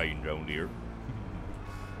serve your kind round here.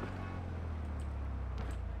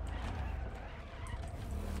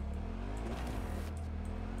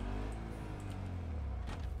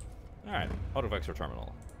 Alright, Autovexor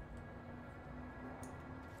Terminal.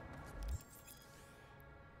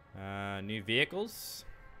 New vehicles.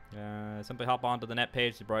 Simply hop onto the net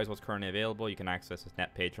page to browse what's currently available. You can access this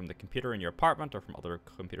net page from the computer in your apartment or from other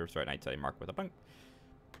computers throughout night, marked with a bunk.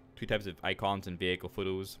 Two types of icons and vehicle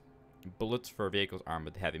photos. Bullets for vehicles armed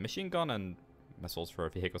with a heavy machine gun, and missiles for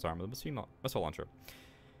vehicles armed with a missile launcher.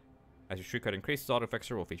 As your street card increases,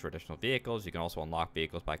 Autofixer will feature additional vehicles. You can also unlock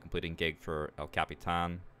vehicles by completing gig for El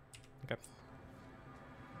Capitan. Okay.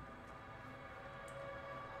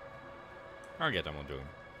 I'll get them on doing.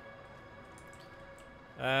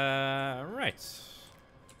 Right.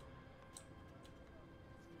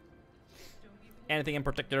 Anything in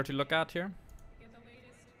particular to look at here?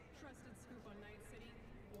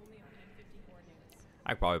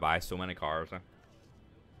 I probably buy so many cars.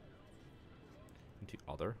 Into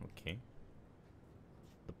other, okay.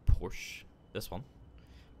 The Porsche, this one.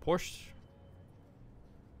 Porsche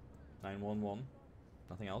 911.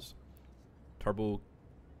 Nothing else. Turbo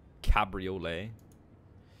Cabriolet.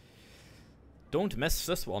 Don't miss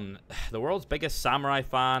this one. The world's biggest samurai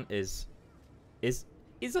fan is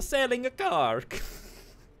a selling a car.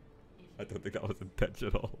 I don't think that was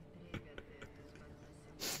intentional.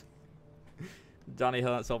 Johnny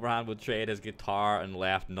Silverhand would trade his guitar and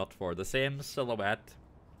left nut for the same silhouette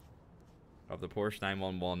of the Porsche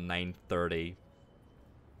 911 930.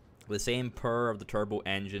 The same purr of the turbo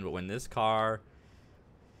engine, but when this car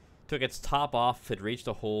took its top off, it reached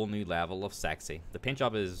a whole new level of sexy. The paint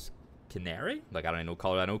job is canary? Like, I don't know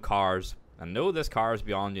color, I know cars. I know this car is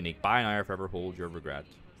beyond unique. Buy now or forever hold your regret.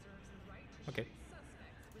 Okay.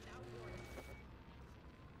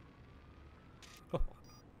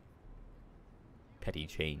 Petty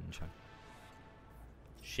change.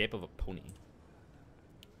 Shape of a pony.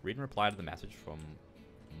 Read and reply to the message from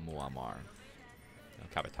Muammar. El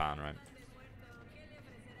Capitan, right?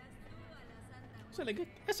 Selling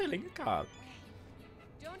a car.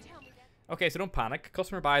 Okay, so don't panic.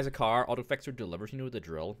 Customer buys a car, Autofixer delivers. You know the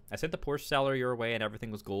drill. I sent the Porsche seller your way and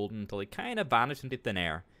everything was golden until he kind of vanished into thin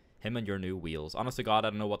air. Him and your new wheels. Honest to God,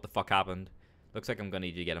 I don't know what the fuck happened. Looks like I'm gonna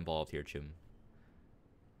need you to get involved here, Chum.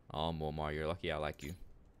 Oh, Muammar, you're lucky I like you.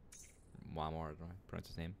 Muammar, I pronounce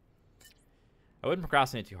his name. I wouldn't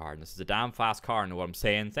procrastinate too hard. This is a damn fast car, know what I'm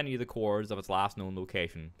saying? Sending you the coordinates of its last known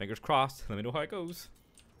location. Fingers crossed. Let me know how it goes.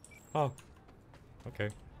 Oh. Okay.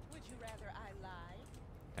 Would you rather I lie?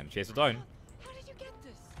 Time to chase it down. How did you get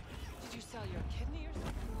this? Did you sell your kidney or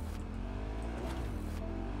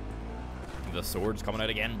something? The sword's coming out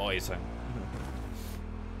again, boys.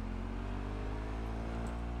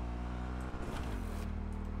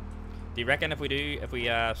 Do you reckon if we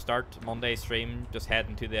start Monday's stream, just head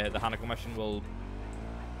into the Hanako mission, will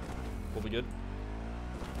be good?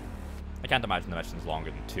 I can't imagine the mission's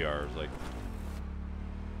longer than 2 hours, like.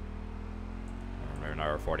 Or maybe an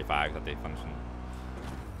hour 45 that they function.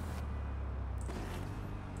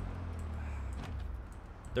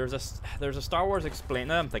 There's a Star Wars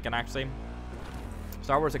Explained. I'm thinking actually,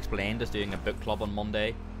 Star Wars Explained is doing a book club on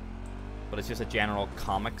Monday, but it's just a general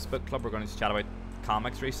comics book club. We're going to chat about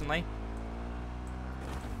comics recently.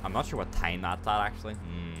 I'm not sure what time that's at actually.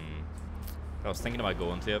 I was thinking about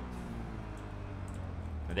going to it.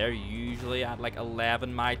 They're usually at like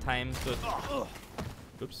 11 my time, so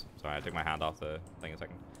oops, sorry, I took my hand off the thing a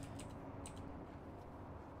second.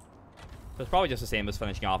 So it's probably just the same as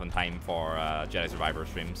finishing off in time for Jedi Survivor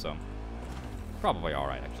stream, so probably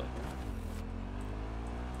alright actually.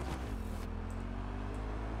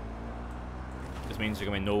 This means there's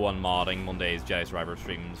going to be no one modding Monday's Jedi Survivor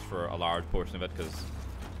streams for a large portion of it, because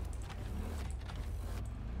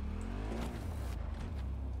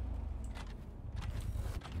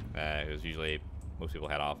it was usually most people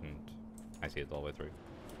head off and I see it all the way through.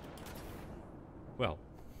 Well,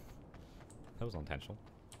 that was unintentional.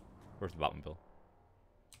 Where's the Batmobile?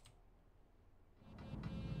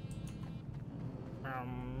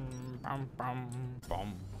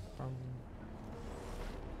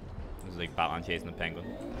 This is like Batman chasing the penguin.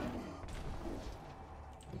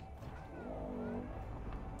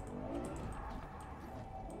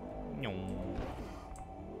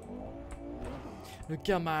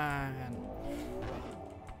 Come on.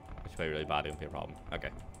 Which way really bad, it won't be a problem. Okay.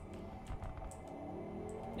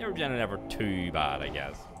 Never too bad, I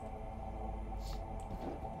guess.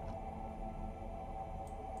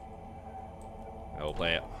 I'll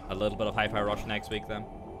play a little bit of Hi-Fi Rush next week then.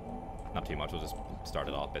 Not too much, we'll just start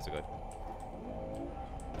it off basically.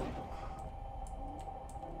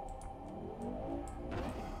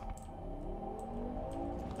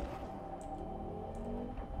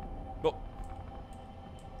 Oh.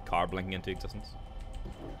 Car blinking into existence.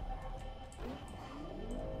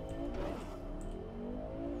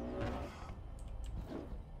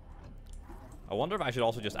 I wonder if I should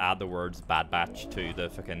also just add the words Bad Batch to the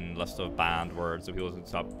fucking list of banned words so people can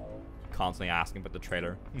stop constantly asking about the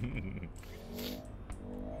trailer.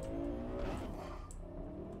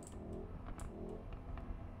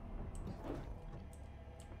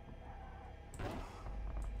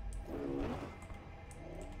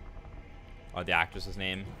 Or the actress's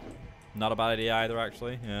name. Not a bad idea either,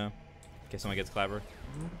 actually. Yeah. In case someone gets clever.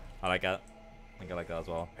 I like that. I think I like that as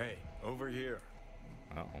well. Hey, over here.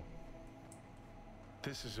 Uh-oh.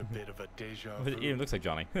 This is a bit of a deja vu. It even looks like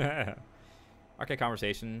Johnny. Okay,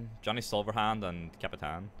 conversation. Johnny Silverhand and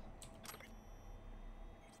Capitan.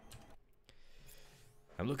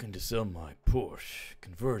 I'm looking to sell my Porsche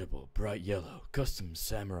convertible, bright yellow, custom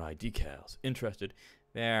samurai decals. Interested?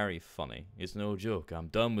 Very funny. It's no joke. I'm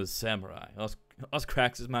done with samurai. Us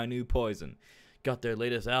cracks is my new poison. Got their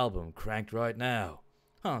latest album cranked right now.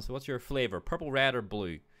 Huh, so what's your flavor? Purple, red, or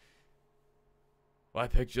blue? Well, I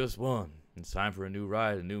picked just one. It's time for a new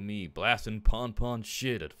ride, a new me, blasting pon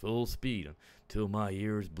shit at full speed until my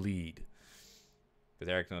ears bleed.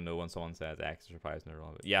 Because Eric's gonna know when someone says X is surprising or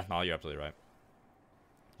all. Yeah, no, you're absolutely right.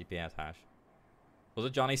 GPS hash. Was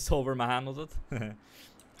it Johnny Silverman, was it? I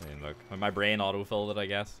mean, look, my brain auto-filled it, I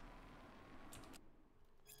guess.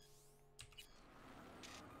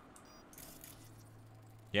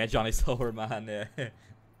 Yeah, Johnny Silverman, yeah.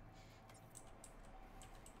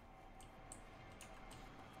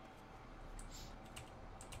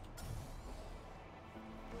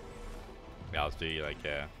 Yeah, let's do like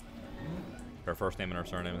her first name and her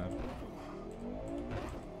surname then.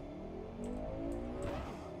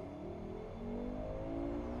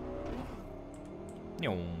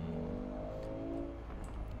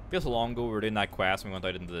 Feels so long ago we were doing that quest and we went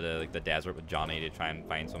out into the desert with Johnny to try and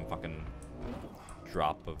find some fucking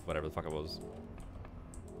drop of whatever the fuck it was.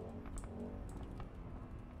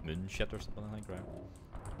 Moon shit or something, I think, right?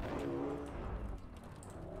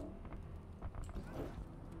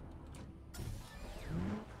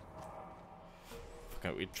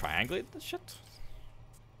 Fucking we triangulate this shit?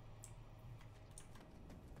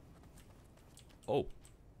 Oh.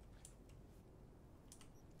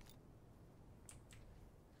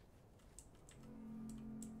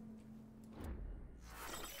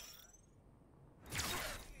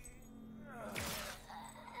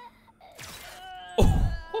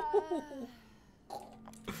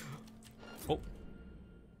 Oh.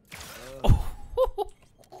 Oh.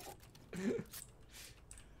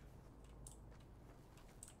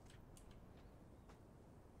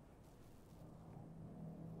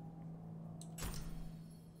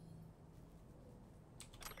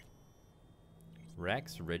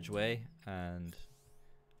 Rex, Ridgeway, and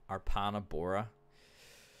Arpana Bora.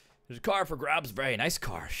 There's a car for grabs. Very nice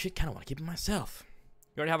car. Shit, kind of want to keep it myself.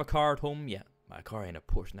 You already have a car at home? Yeah. My car ain't a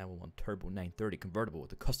Porsche 911 Turbo 930 convertible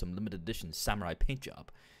with a custom limited edition Samurai paint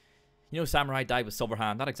job. You know Samurai dyed with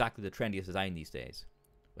Silverhand, not exactly the trendiest design these days.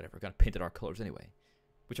 Whatever, gonna paint it our colors anyway.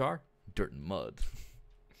 Which are dirt and mud.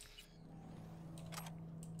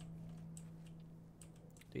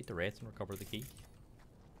 Delete the rates and recover the key.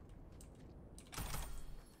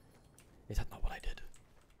 Is that not what I did?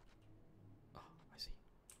 Oh, I see.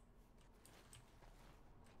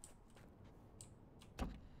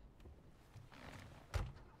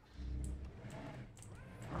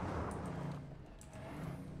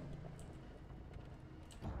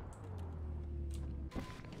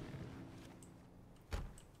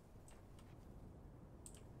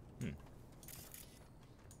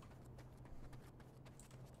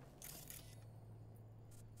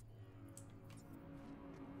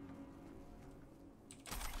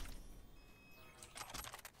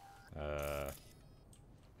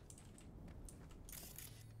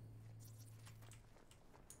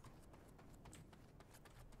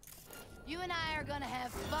 You and I are gonna have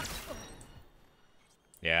fun.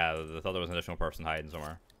 Yeah, I thought there was an additional person hiding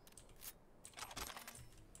somewhere.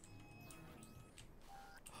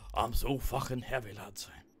 I'm so fucking heavy, lads.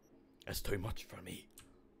 It's too much for me.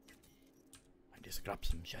 I just grab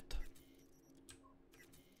some shit.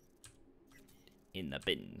 In the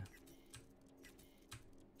bin.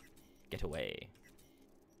 Get away.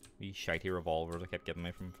 These shitey revolvers I kept giving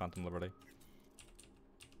me from Phantom Liberty.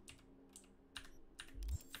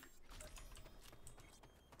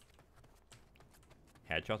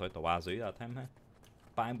 Headshots out the wazoo that time, huh?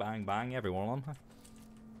 Bang, bang, bang, every one of them, huh?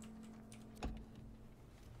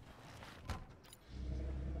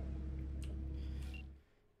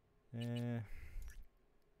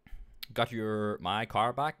 Got my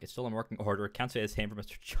car back. It's still in working order. Can't say the same for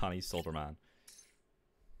Mr. Johnny Silverman.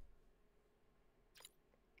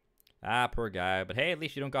 Ah, poor guy. But hey, at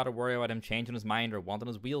least you don't got to worry about him changing his mind or wanting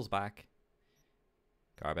his wheels back.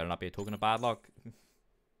 Car better not be a token of bad luck.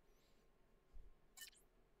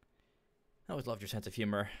 I always loved your sense of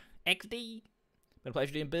humor. XD! Been a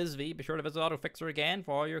pleasure doing biz, V. Be sure to visit AutoFixer again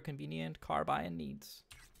for all your convenient car buying needs.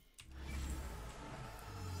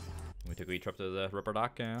 We took a wee trip to the Ripper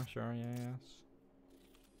Dock, yeah, sure, yeah, yes.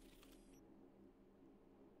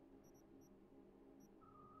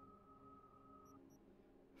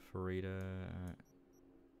 Farida.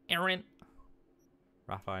 Aaron.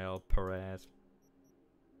 Rafael Perez.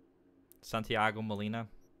 Santiago Molina.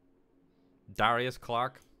 Darius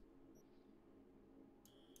Clark.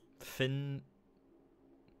 Finn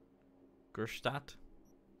Gerstadt.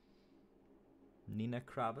 Nina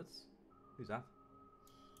Kravitz. Who's that?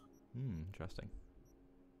 Interesting.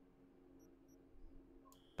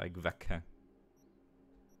 Big Vic.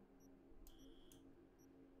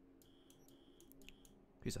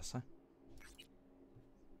 Who's this?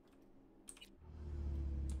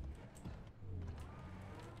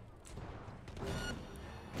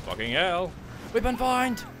 Fucking hell! We've been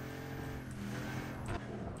fined!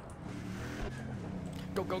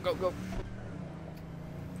 Go, go, go, go!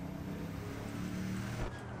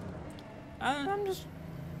 I'm just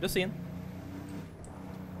seeing.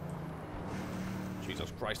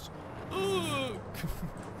 Jesus Christ!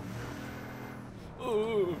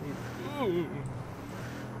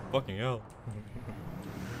 Fucking hell!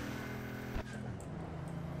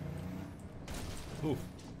 Oof.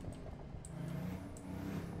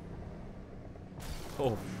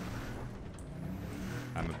 Oh.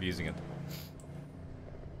 I'm abusing it.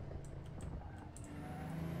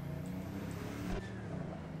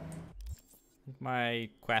 My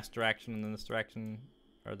quest direction and this direction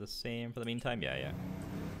are the same for the meantime? Yeah, yeah.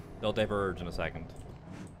 They'll diverge in a second.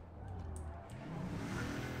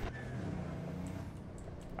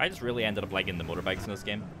 I just really ended up liking the motorbikes in this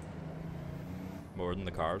game. More than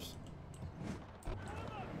the cars.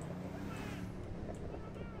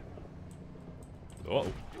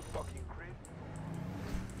 Uh-oh.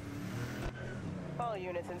 All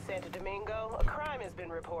units in Santo Domingo, a crime has been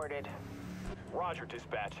reported. Roger,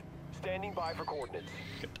 dispatch. Standing by for coordinates.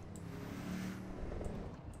 Good.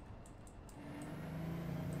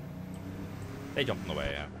 They jumped in the way,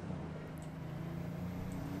 yeah.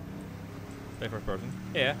 Play first person?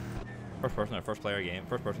 Yeah. First person or first player game.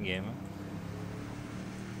 First person game.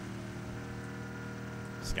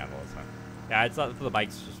 Scandalous, huh? Yeah, it's the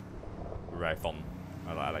bike's just very fun.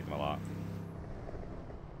 I like them a lot.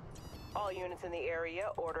 All units in the area,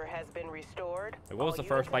 order has been restored. What was the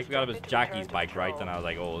first bike we got? It was Jackie's bike, right? And I was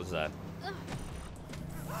like, oh, what is that? Yeah.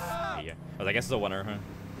 I was like, I guess it's a winner, huh?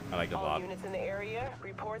 I like it a lot. All units in the area,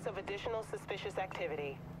 reports of additional suspicious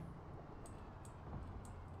activity.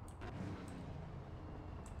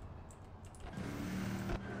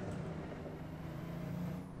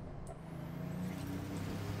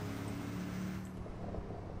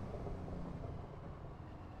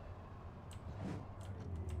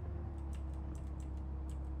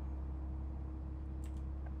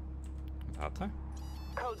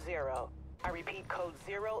 Code 0. I repeat, code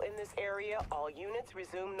 0 in this area. All units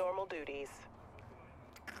resume normal duties.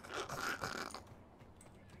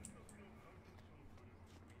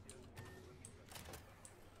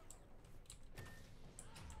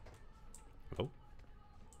 Hello?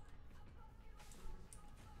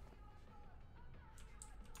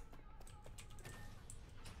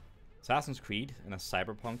 Assassin's Creed in a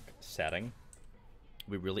cyberpunk setting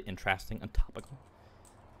would be really interesting and topical.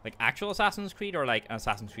 Like actual Assassin's Creed or like an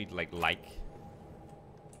Assassin's Creed like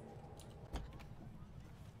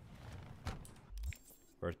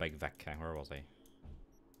Where's Big Vic? Where was he?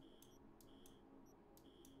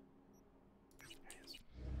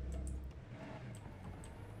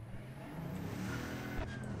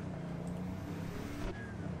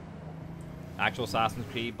 Actual Assassin's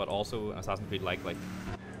Creed, but also an Assassin's Creed like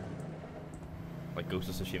Ghost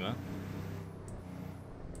of Tsushima.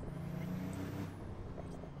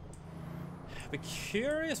 I'd be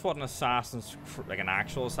curious what an an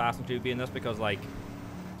actual Assassin's Creed would be in this, because like,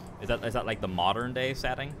 is that like the modern day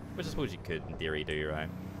setting? Which I suppose you could in theory do, right?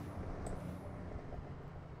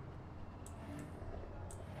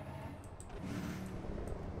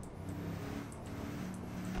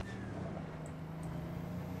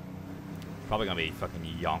 Probably gonna be fucking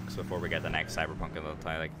yonks before we get the next Cyberpunk in the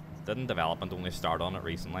time. Like, didn't development only start on it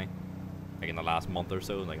recently? Like in the last month or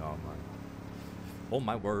so? Like, oh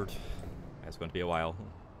my word. It's going to be a while.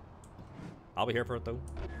 I'll be here for it though.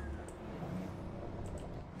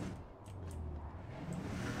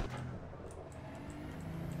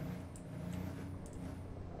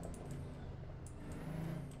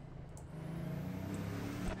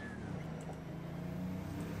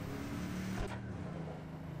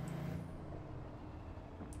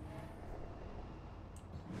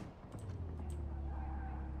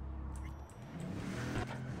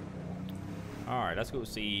 Alright, let's go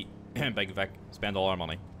see Big Vic spend all our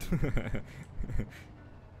money.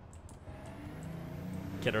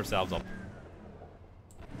 Get ourselves up.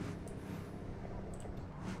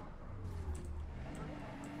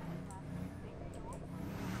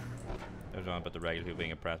 There's on about the regular people being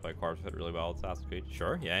impressed by corpse fit really well. Assassin's Creed.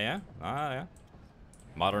 Sure, yeah. Yeah.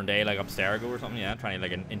 Modern day, like Abstergo or something, yeah. Trying to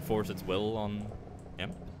like enforce its will on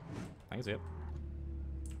him. I can see it.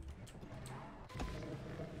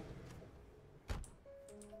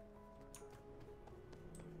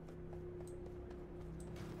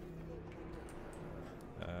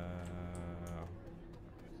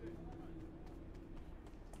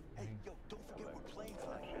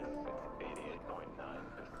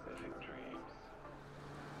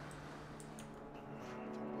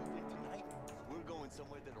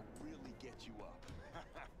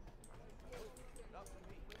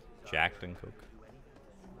 Jacked and Coke.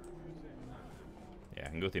 Yeah, I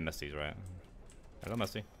can go through Misty's, right? Hello,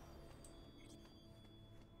 Misty.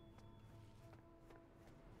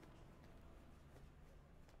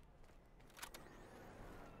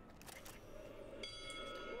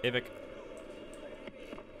 Hey, Vic.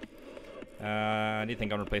 I need to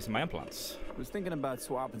think I'm replacing my implants. I was thinking about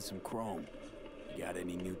swapping some chrome. You got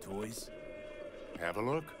any new toys? Have a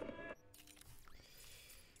look.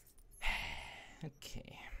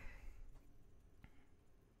 Okay.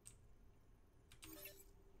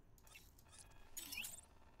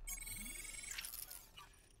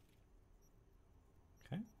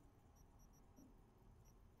 Okay.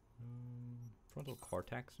 Frontal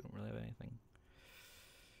cortex, we don't really have anything.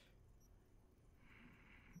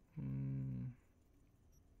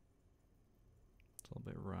 It's a little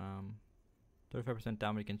bit RAM. 35%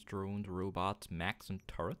 damage against drones, robots, mechs, and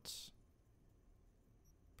turrets.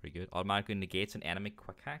 Pretty good. Automatically negates an enemy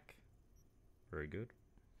quick hack. Very good.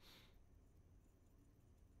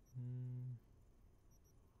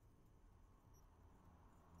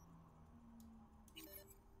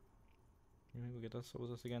 We'll get this. What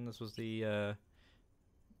was this again? This was the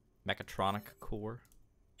mechatronic core.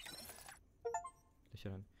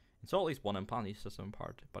 Install at least one implant each system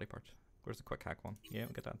part, body part. Where's the quick hack one? Yeah,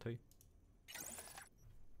 we'll get that too.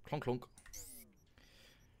 Clunk clunk.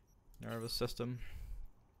 Nervous system.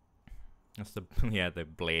 That's the yeah, the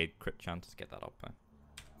blade crit chance. Get that up.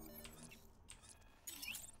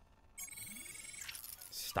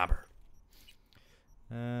 Stabber.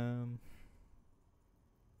 30%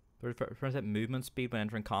 movement speed when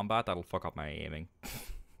entering combat. That'll fuck up my aiming.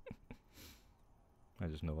 I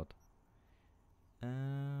just know it.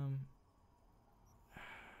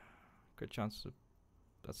 Good chance to.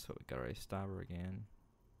 That's what we got. A stabber again.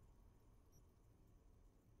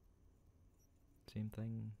 Same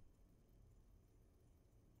thing.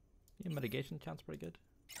 Yeah, mitigation chance pretty good.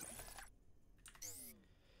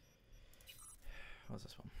 What's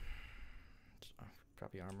this one?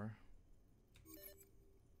 Crappy armor.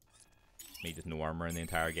 Me just no armor in the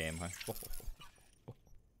entire game, huh?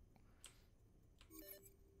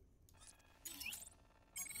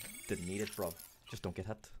 Didn't need it, bro. Just don't get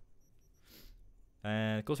hit.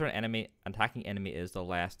 It goes for an enemy. Attacking enemy is the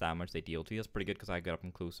less damage they deal to you. That's pretty good because I got up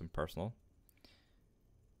and close and personal.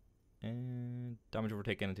 And damage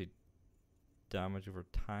overtaken into damage over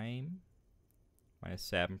time. Minus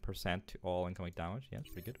 7% to all incoming damage. Yeah, that's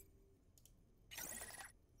pretty good.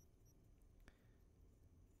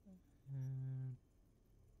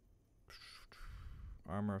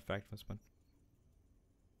 Armor effect was when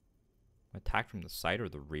attack from the side or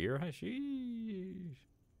the rear. Sheesh.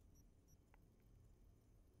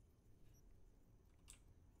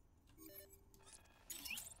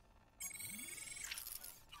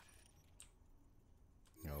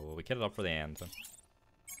 No, well, we kit it up for the end. So.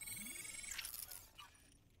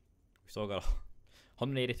 We still got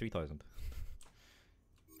 183,000.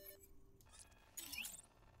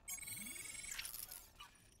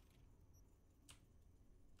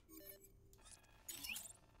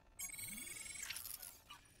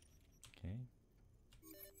 Okay.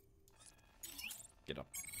 Get up.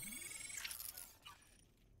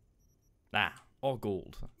 Ah, all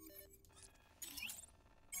gold.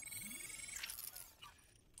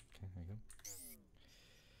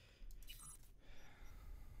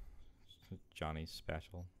 Johnny's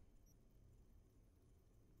special.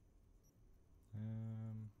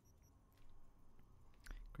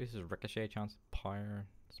 Increases ricochet chance, power,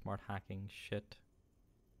 smart hacking, shit.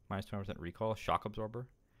 Minus 20% recoil, shock absorber.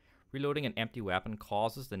 Reloading an empty weapon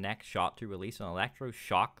causes the next shot to release an electro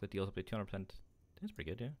shock that deals up to 200%. That's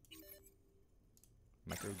pretty good, yeah.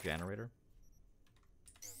 Micro generator.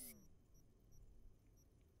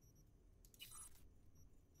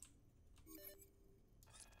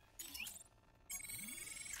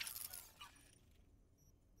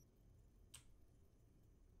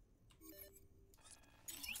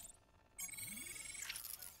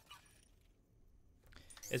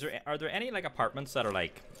 Are there any like apartments that are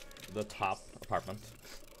like the top apartment?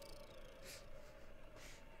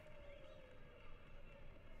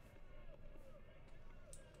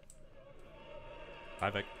 Hi,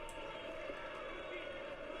 Vic.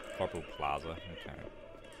 Corporal Plaza. Okay.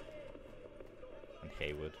 And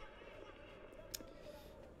Haywood.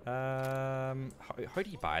 How do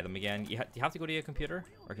you buy them again? Do you have to go to your computer,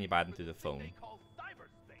 or can you buy them through the phone?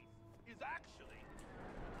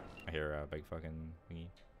 I hear a big fucking thingy.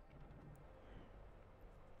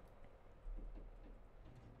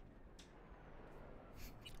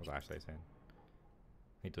 What was Ashley saying?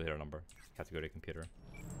 Need to hear a number. You have to go to your computer.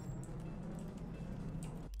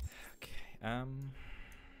 Okay.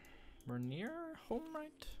 We're near home,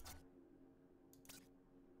 right?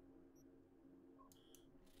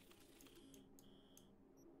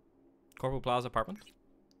 Corporal Plaza apartment.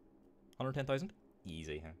 110,000.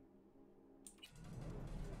 Easy, huh?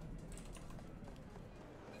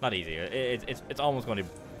 Not easy. It's almost going to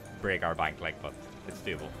break our bank, like, but it's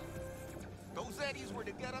doable. Those Eddies were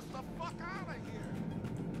to get us the fuck out of here.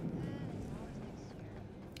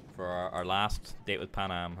 For our last date with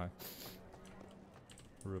Pan Am, huh?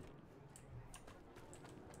 Rip.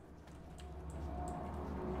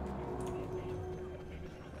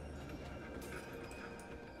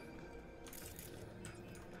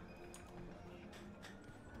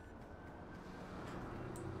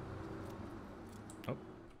 Oh.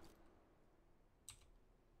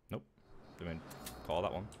 Nope. Didn't call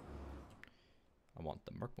that one. I want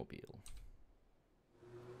the Mercmobile.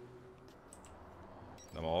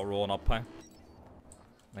 I'm all rolling up, huh?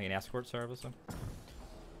 Like an escort service, huh?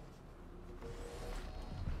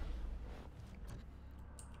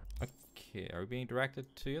 Okay, are we being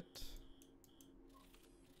directed to it?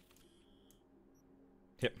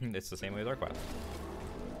 Yep, it's the same way as our quest.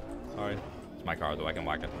 Sorry. It's my car though, I can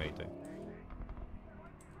whack it if I need to.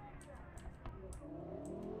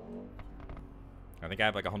 I think I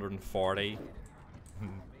have like 140.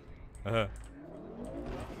 Don't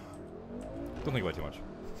think about it too much.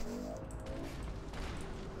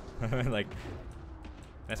 Like,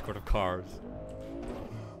 an escort of cars.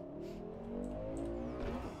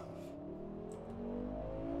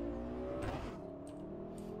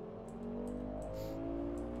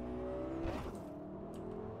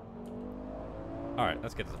 Alright,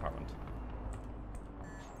 let's get to this apartment.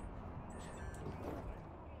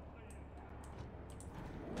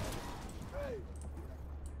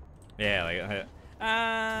 Yeah, like,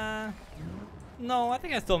 no, I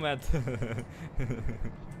think I still meant.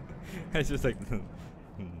 It's just like,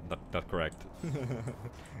 not correct.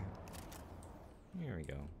 Here we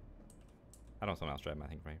go. I don't know someone else drive my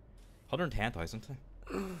thing right. 110,000.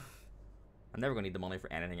 I'm never gonna need the money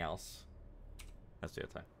for anything else. Let's do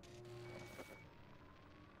it, time.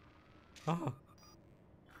 Oh,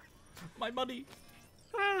 my money!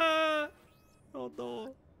 Ah! Oh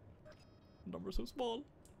no! The number's so small.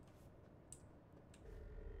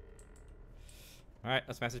 Alright,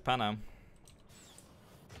 let's message Pan Am.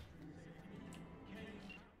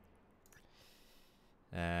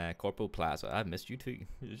 Corporal Plaza, I've missed you too.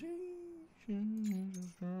 I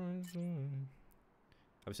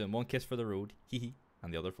was saying one kiss for the road, hee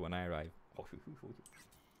and the other for when I arrive. Oh,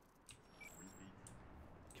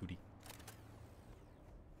 cutie.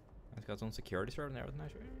 It's got its own security server and everything.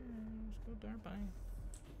 Let's go there, bye.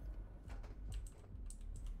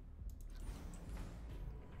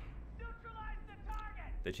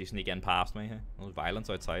 Did she sneak in past me? Huh? There was violence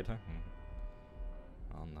outside her.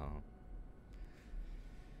 Oh no.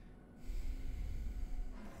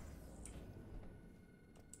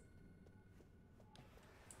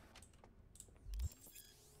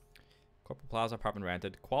 Corporal Plaza apartment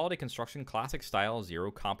rented. Quality construction, classic style,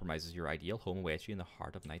 zero compromises. Your ideal home awaits you in the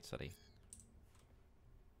heart of Night City.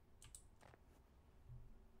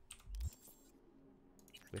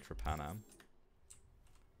 Wait for Pan Am.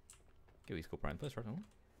 Okay, we scope around place right now.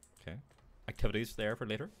 Okay. Activities there for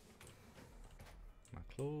later. My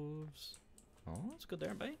clothes. Oh, that's good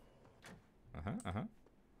there, bye.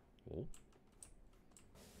 Oh.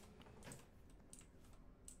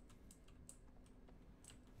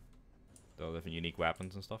 The different unique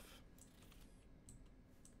weapons and stuff.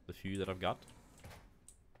 The few that I've got.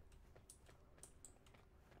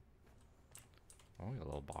 Oh, got a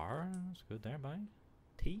little bar. That's good there, bye.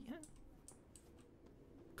 Tea, huh?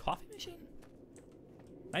 Coffee machine.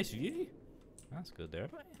 Nice view. That's good there,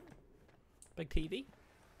 bye. Big TV.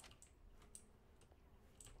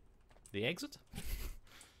 The exit.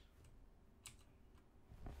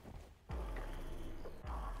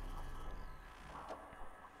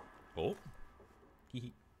 Oh.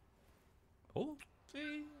 Oh.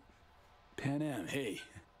 Hey. Pan Am, hey.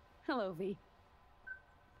 Hello, V.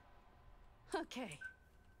 Okay,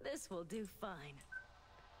 this will do fine.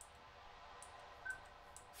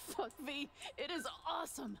 Fuck, V, it is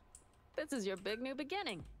awesome. This is your big new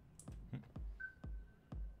beginning.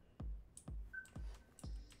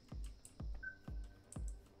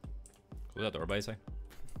 What was that door say?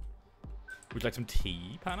 Would you like some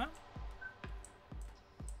tea, Panna?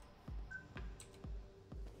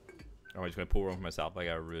 Or am I just gonna pour one for myself like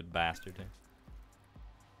a rude bastard?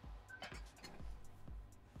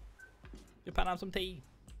 You Panna have some tea?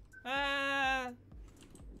 Ah,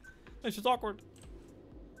 this is awkward.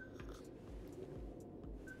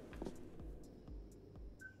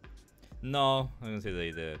 No, I'm gonna say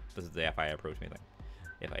this is the FIA approach me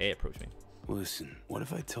thing. FIA approach me. Listen, what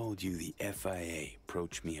if I told you the FIA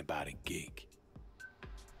approached me about a gig?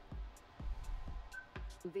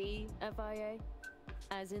 The FIA?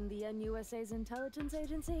 As in the NUSA's intelligence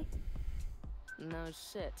agency? No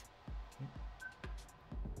shit.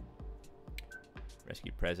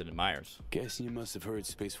 Rescue President Myers. Guessing you must have heard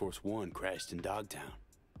Space Force 1 crashed in Dogtown.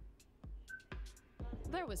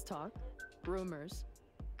 There was talk, rumors,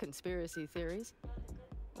 conspiracy theories.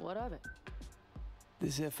 What of it?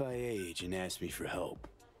 This FIA agent asked me for help.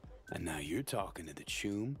 And now you're talking to the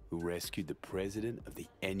chum who rescued the president of the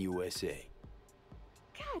NUSA.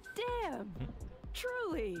 God damn!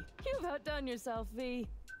 Truly, you've outdone yourself, V.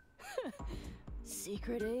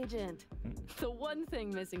 Secret agent. The one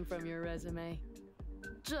thing missing from your resume.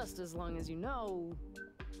 Just as long as you know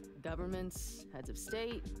governments, heads of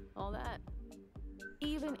state, all that.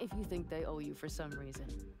 Even if you think they owe you for some reason,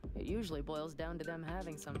 it usually boils down to them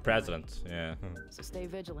having something. The president, yeah. So stay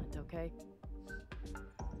vigilant, okay?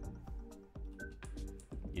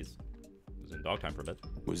 He's was in Dogtown for a bit.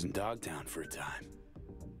 Was in Dogtown for a time.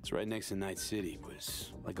 It's right next to Night City.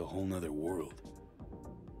 Was like a whole nother world.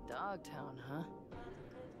 Dogtown,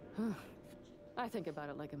 huh? I think about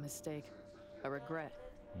it like a mistake, a regret.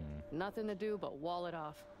 Nothing to do but wall it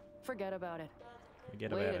off. Forget about it.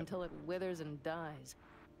 Wait until it withers and dies.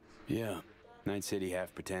 Yeah, Night City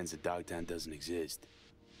half pretends that Dogtown doesn't exist.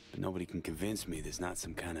 But nobody can convince me there's not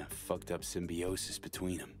some kind of fucked up symbiosis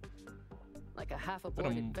between them. Like a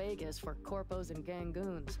half-aborted Vegas for corpos and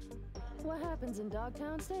gangoons. What happens in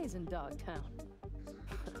Dogtown stays in Dogtown.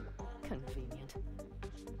 Convenient.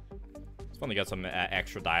 It's fun to get some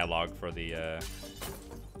extra dialogue for the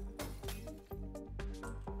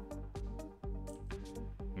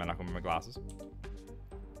I'm not gonna wear my glasses.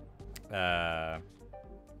 The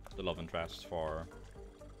love interest for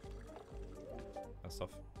that stuff.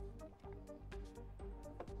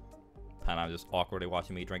 And I'm just awkwardly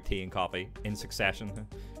watching me drink tea and coffee in succession.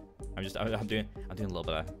 I'm doing a little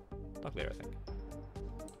bit of talk later, I think.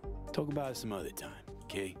 Talk about it some other time,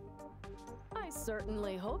 okay? I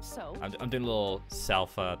certainly hope so. I'm doing a little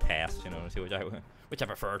self test, you know, to see which I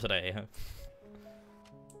prefer today.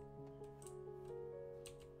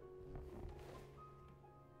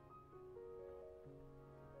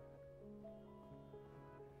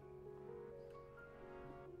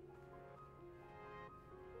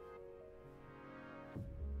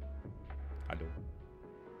 I do.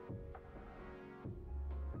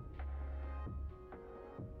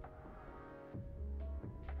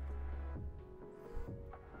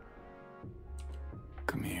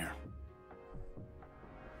 Come here.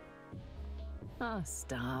 Oh,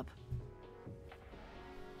 stop.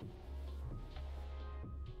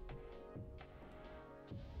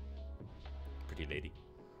 Pretty lady.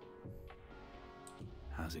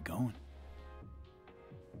 How's it going?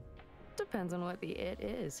 Depends on what the it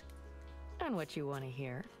is. And what you want to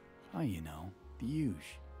hear. Oh, you know, the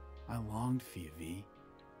huge. I longed for you, V.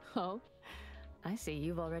 Oh, I see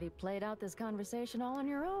you've already played out this conversation all on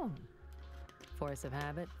your own. Force of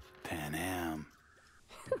habit. Pan Am.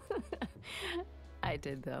 I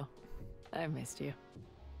did, though. I missed you.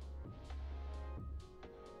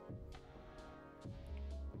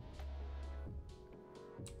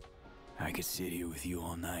 I could sit here with you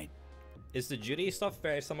all night. Is the Judy stuff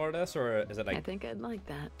very similar to this, or is it like I think I'd like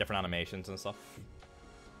that. different animations and stuff?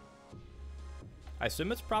 I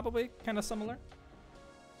assume it's probably kind of similar.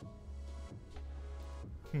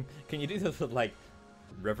 Can you do this with like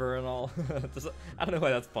river and all? I don't know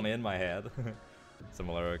why that's funny in my head.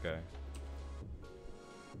 Similar, okay.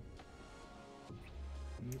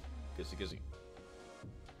 Gizzy.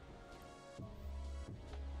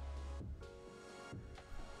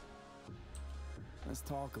 Let's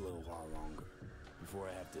talk a little while longer before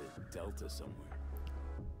I have to Delta somewhere.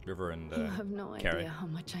 River and You have no Carrie. idea how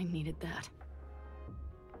much I needed that.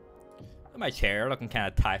 My chair looking kind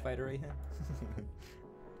of TIE fighter-y.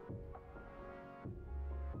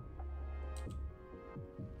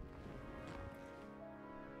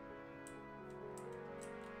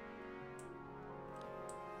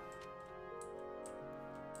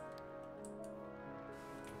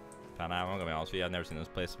 And I'm gonna be honest with you, I've never seen this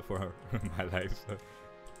place before in my life. So.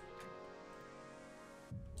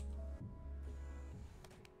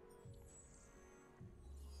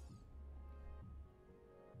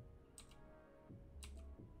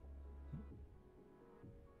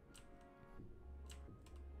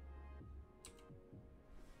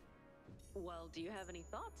 Well, do you have any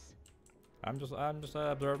thoughts? I'm just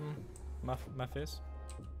observing my face.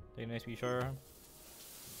 Take a nice wee shower.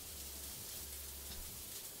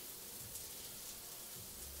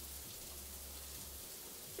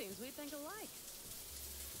 Seems we think alike.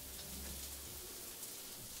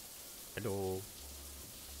 Hello.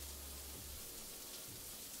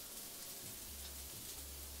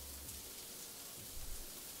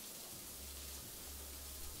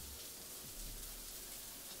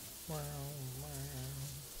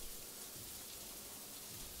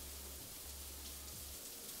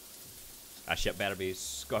 That shit better be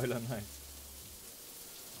skyline now.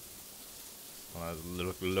 One of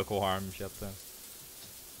those local harm shit then.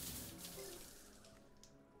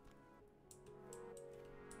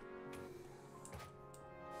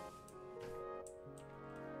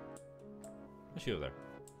 What's she over there?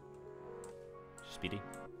 Speedy.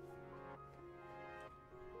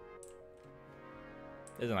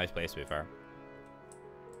 This is a nice place to be fair.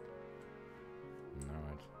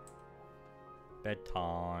 Alright.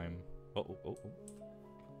 Bedtime. Oh.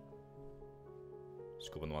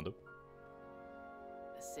 Scoop in the window.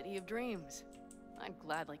 The city of dreams. I'd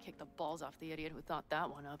gladly kick the balls off the idiot who thought that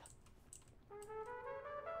one up.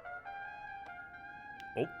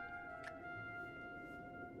 Oh.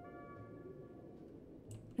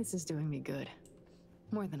 This is doing me good.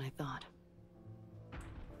 More than I thought.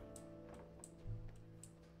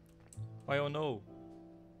 Oh no.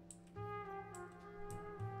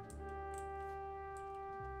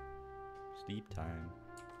 Sleep time.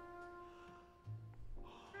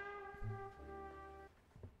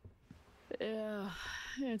 Yeah,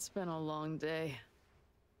 it's been a long day.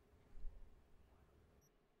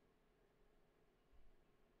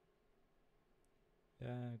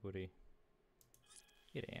 Yeah, goody.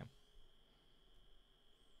 Here I am.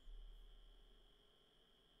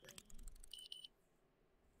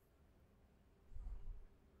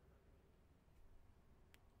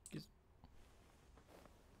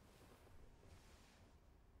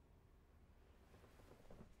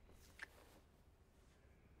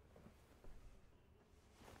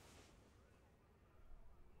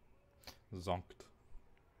 Zonked.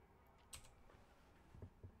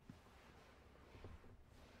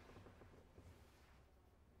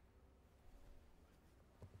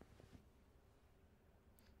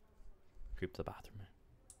 Creep to the bathroom.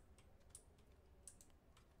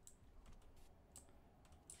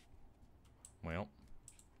 Well.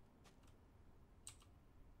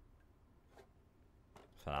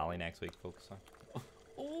 Finale next week, folks.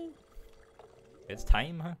 Oh. It's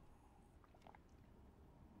time, huh?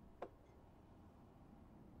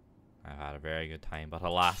 I've had a very good time, but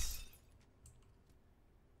alas.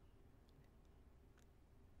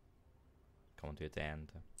 Coming to its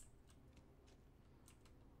end.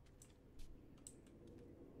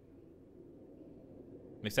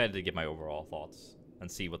 I'm excited to give my overall thoughts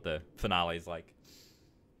and see what the finale is like.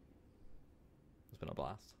 It's been a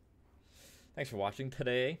blast. Thanks for watching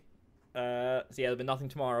today. So yeah, there'll be nothing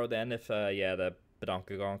tomorrow then if yeah, the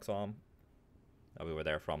Badonka Gonk's on. We were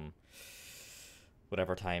there from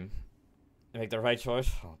whatever time. You make the right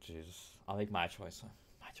choice. Oh Jesus, I'll make my choice.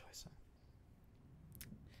 My choice.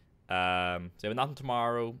 So yeah, nothing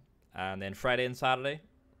tomorrow, and then Friday and Saturday,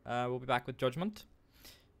 we'll be back with Judgment.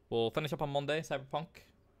 We'll finish up on Monday, Cyberpunk.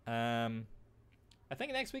 I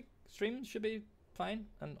think next week streams should be fine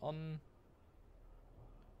and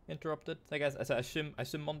uninterrupted. I guess I assume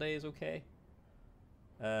Monday is okay.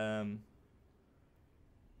 Let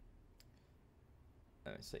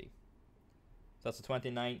me see. So that's the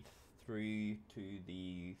 29th through to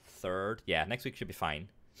the 3rd. Yeah, next week should be fine.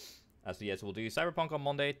 So yeah, so we'll do Cyberpunk on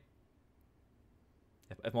Monday.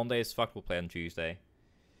 If Monday is fucked, we'll play on Tuesday.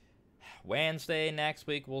 Wednesday next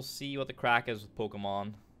week, we'll see what the crack is with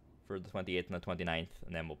Pokemon for the 28th and the 29th,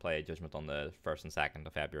 and then we'll play Judgment on the 1st and 2nd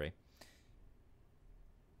of February.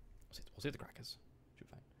 We'll see what the crack is. Should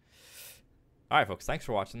be fine. Alright, folks, thanks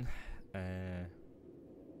for watching. From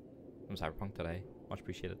Cyberpunk today. Much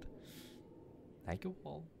appreciated. Thank you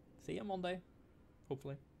all. See you Monday,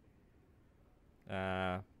 hopefully.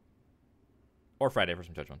 Or Friday for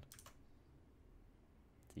some Judgment.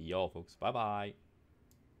 See y'all, folks. Bye-bye.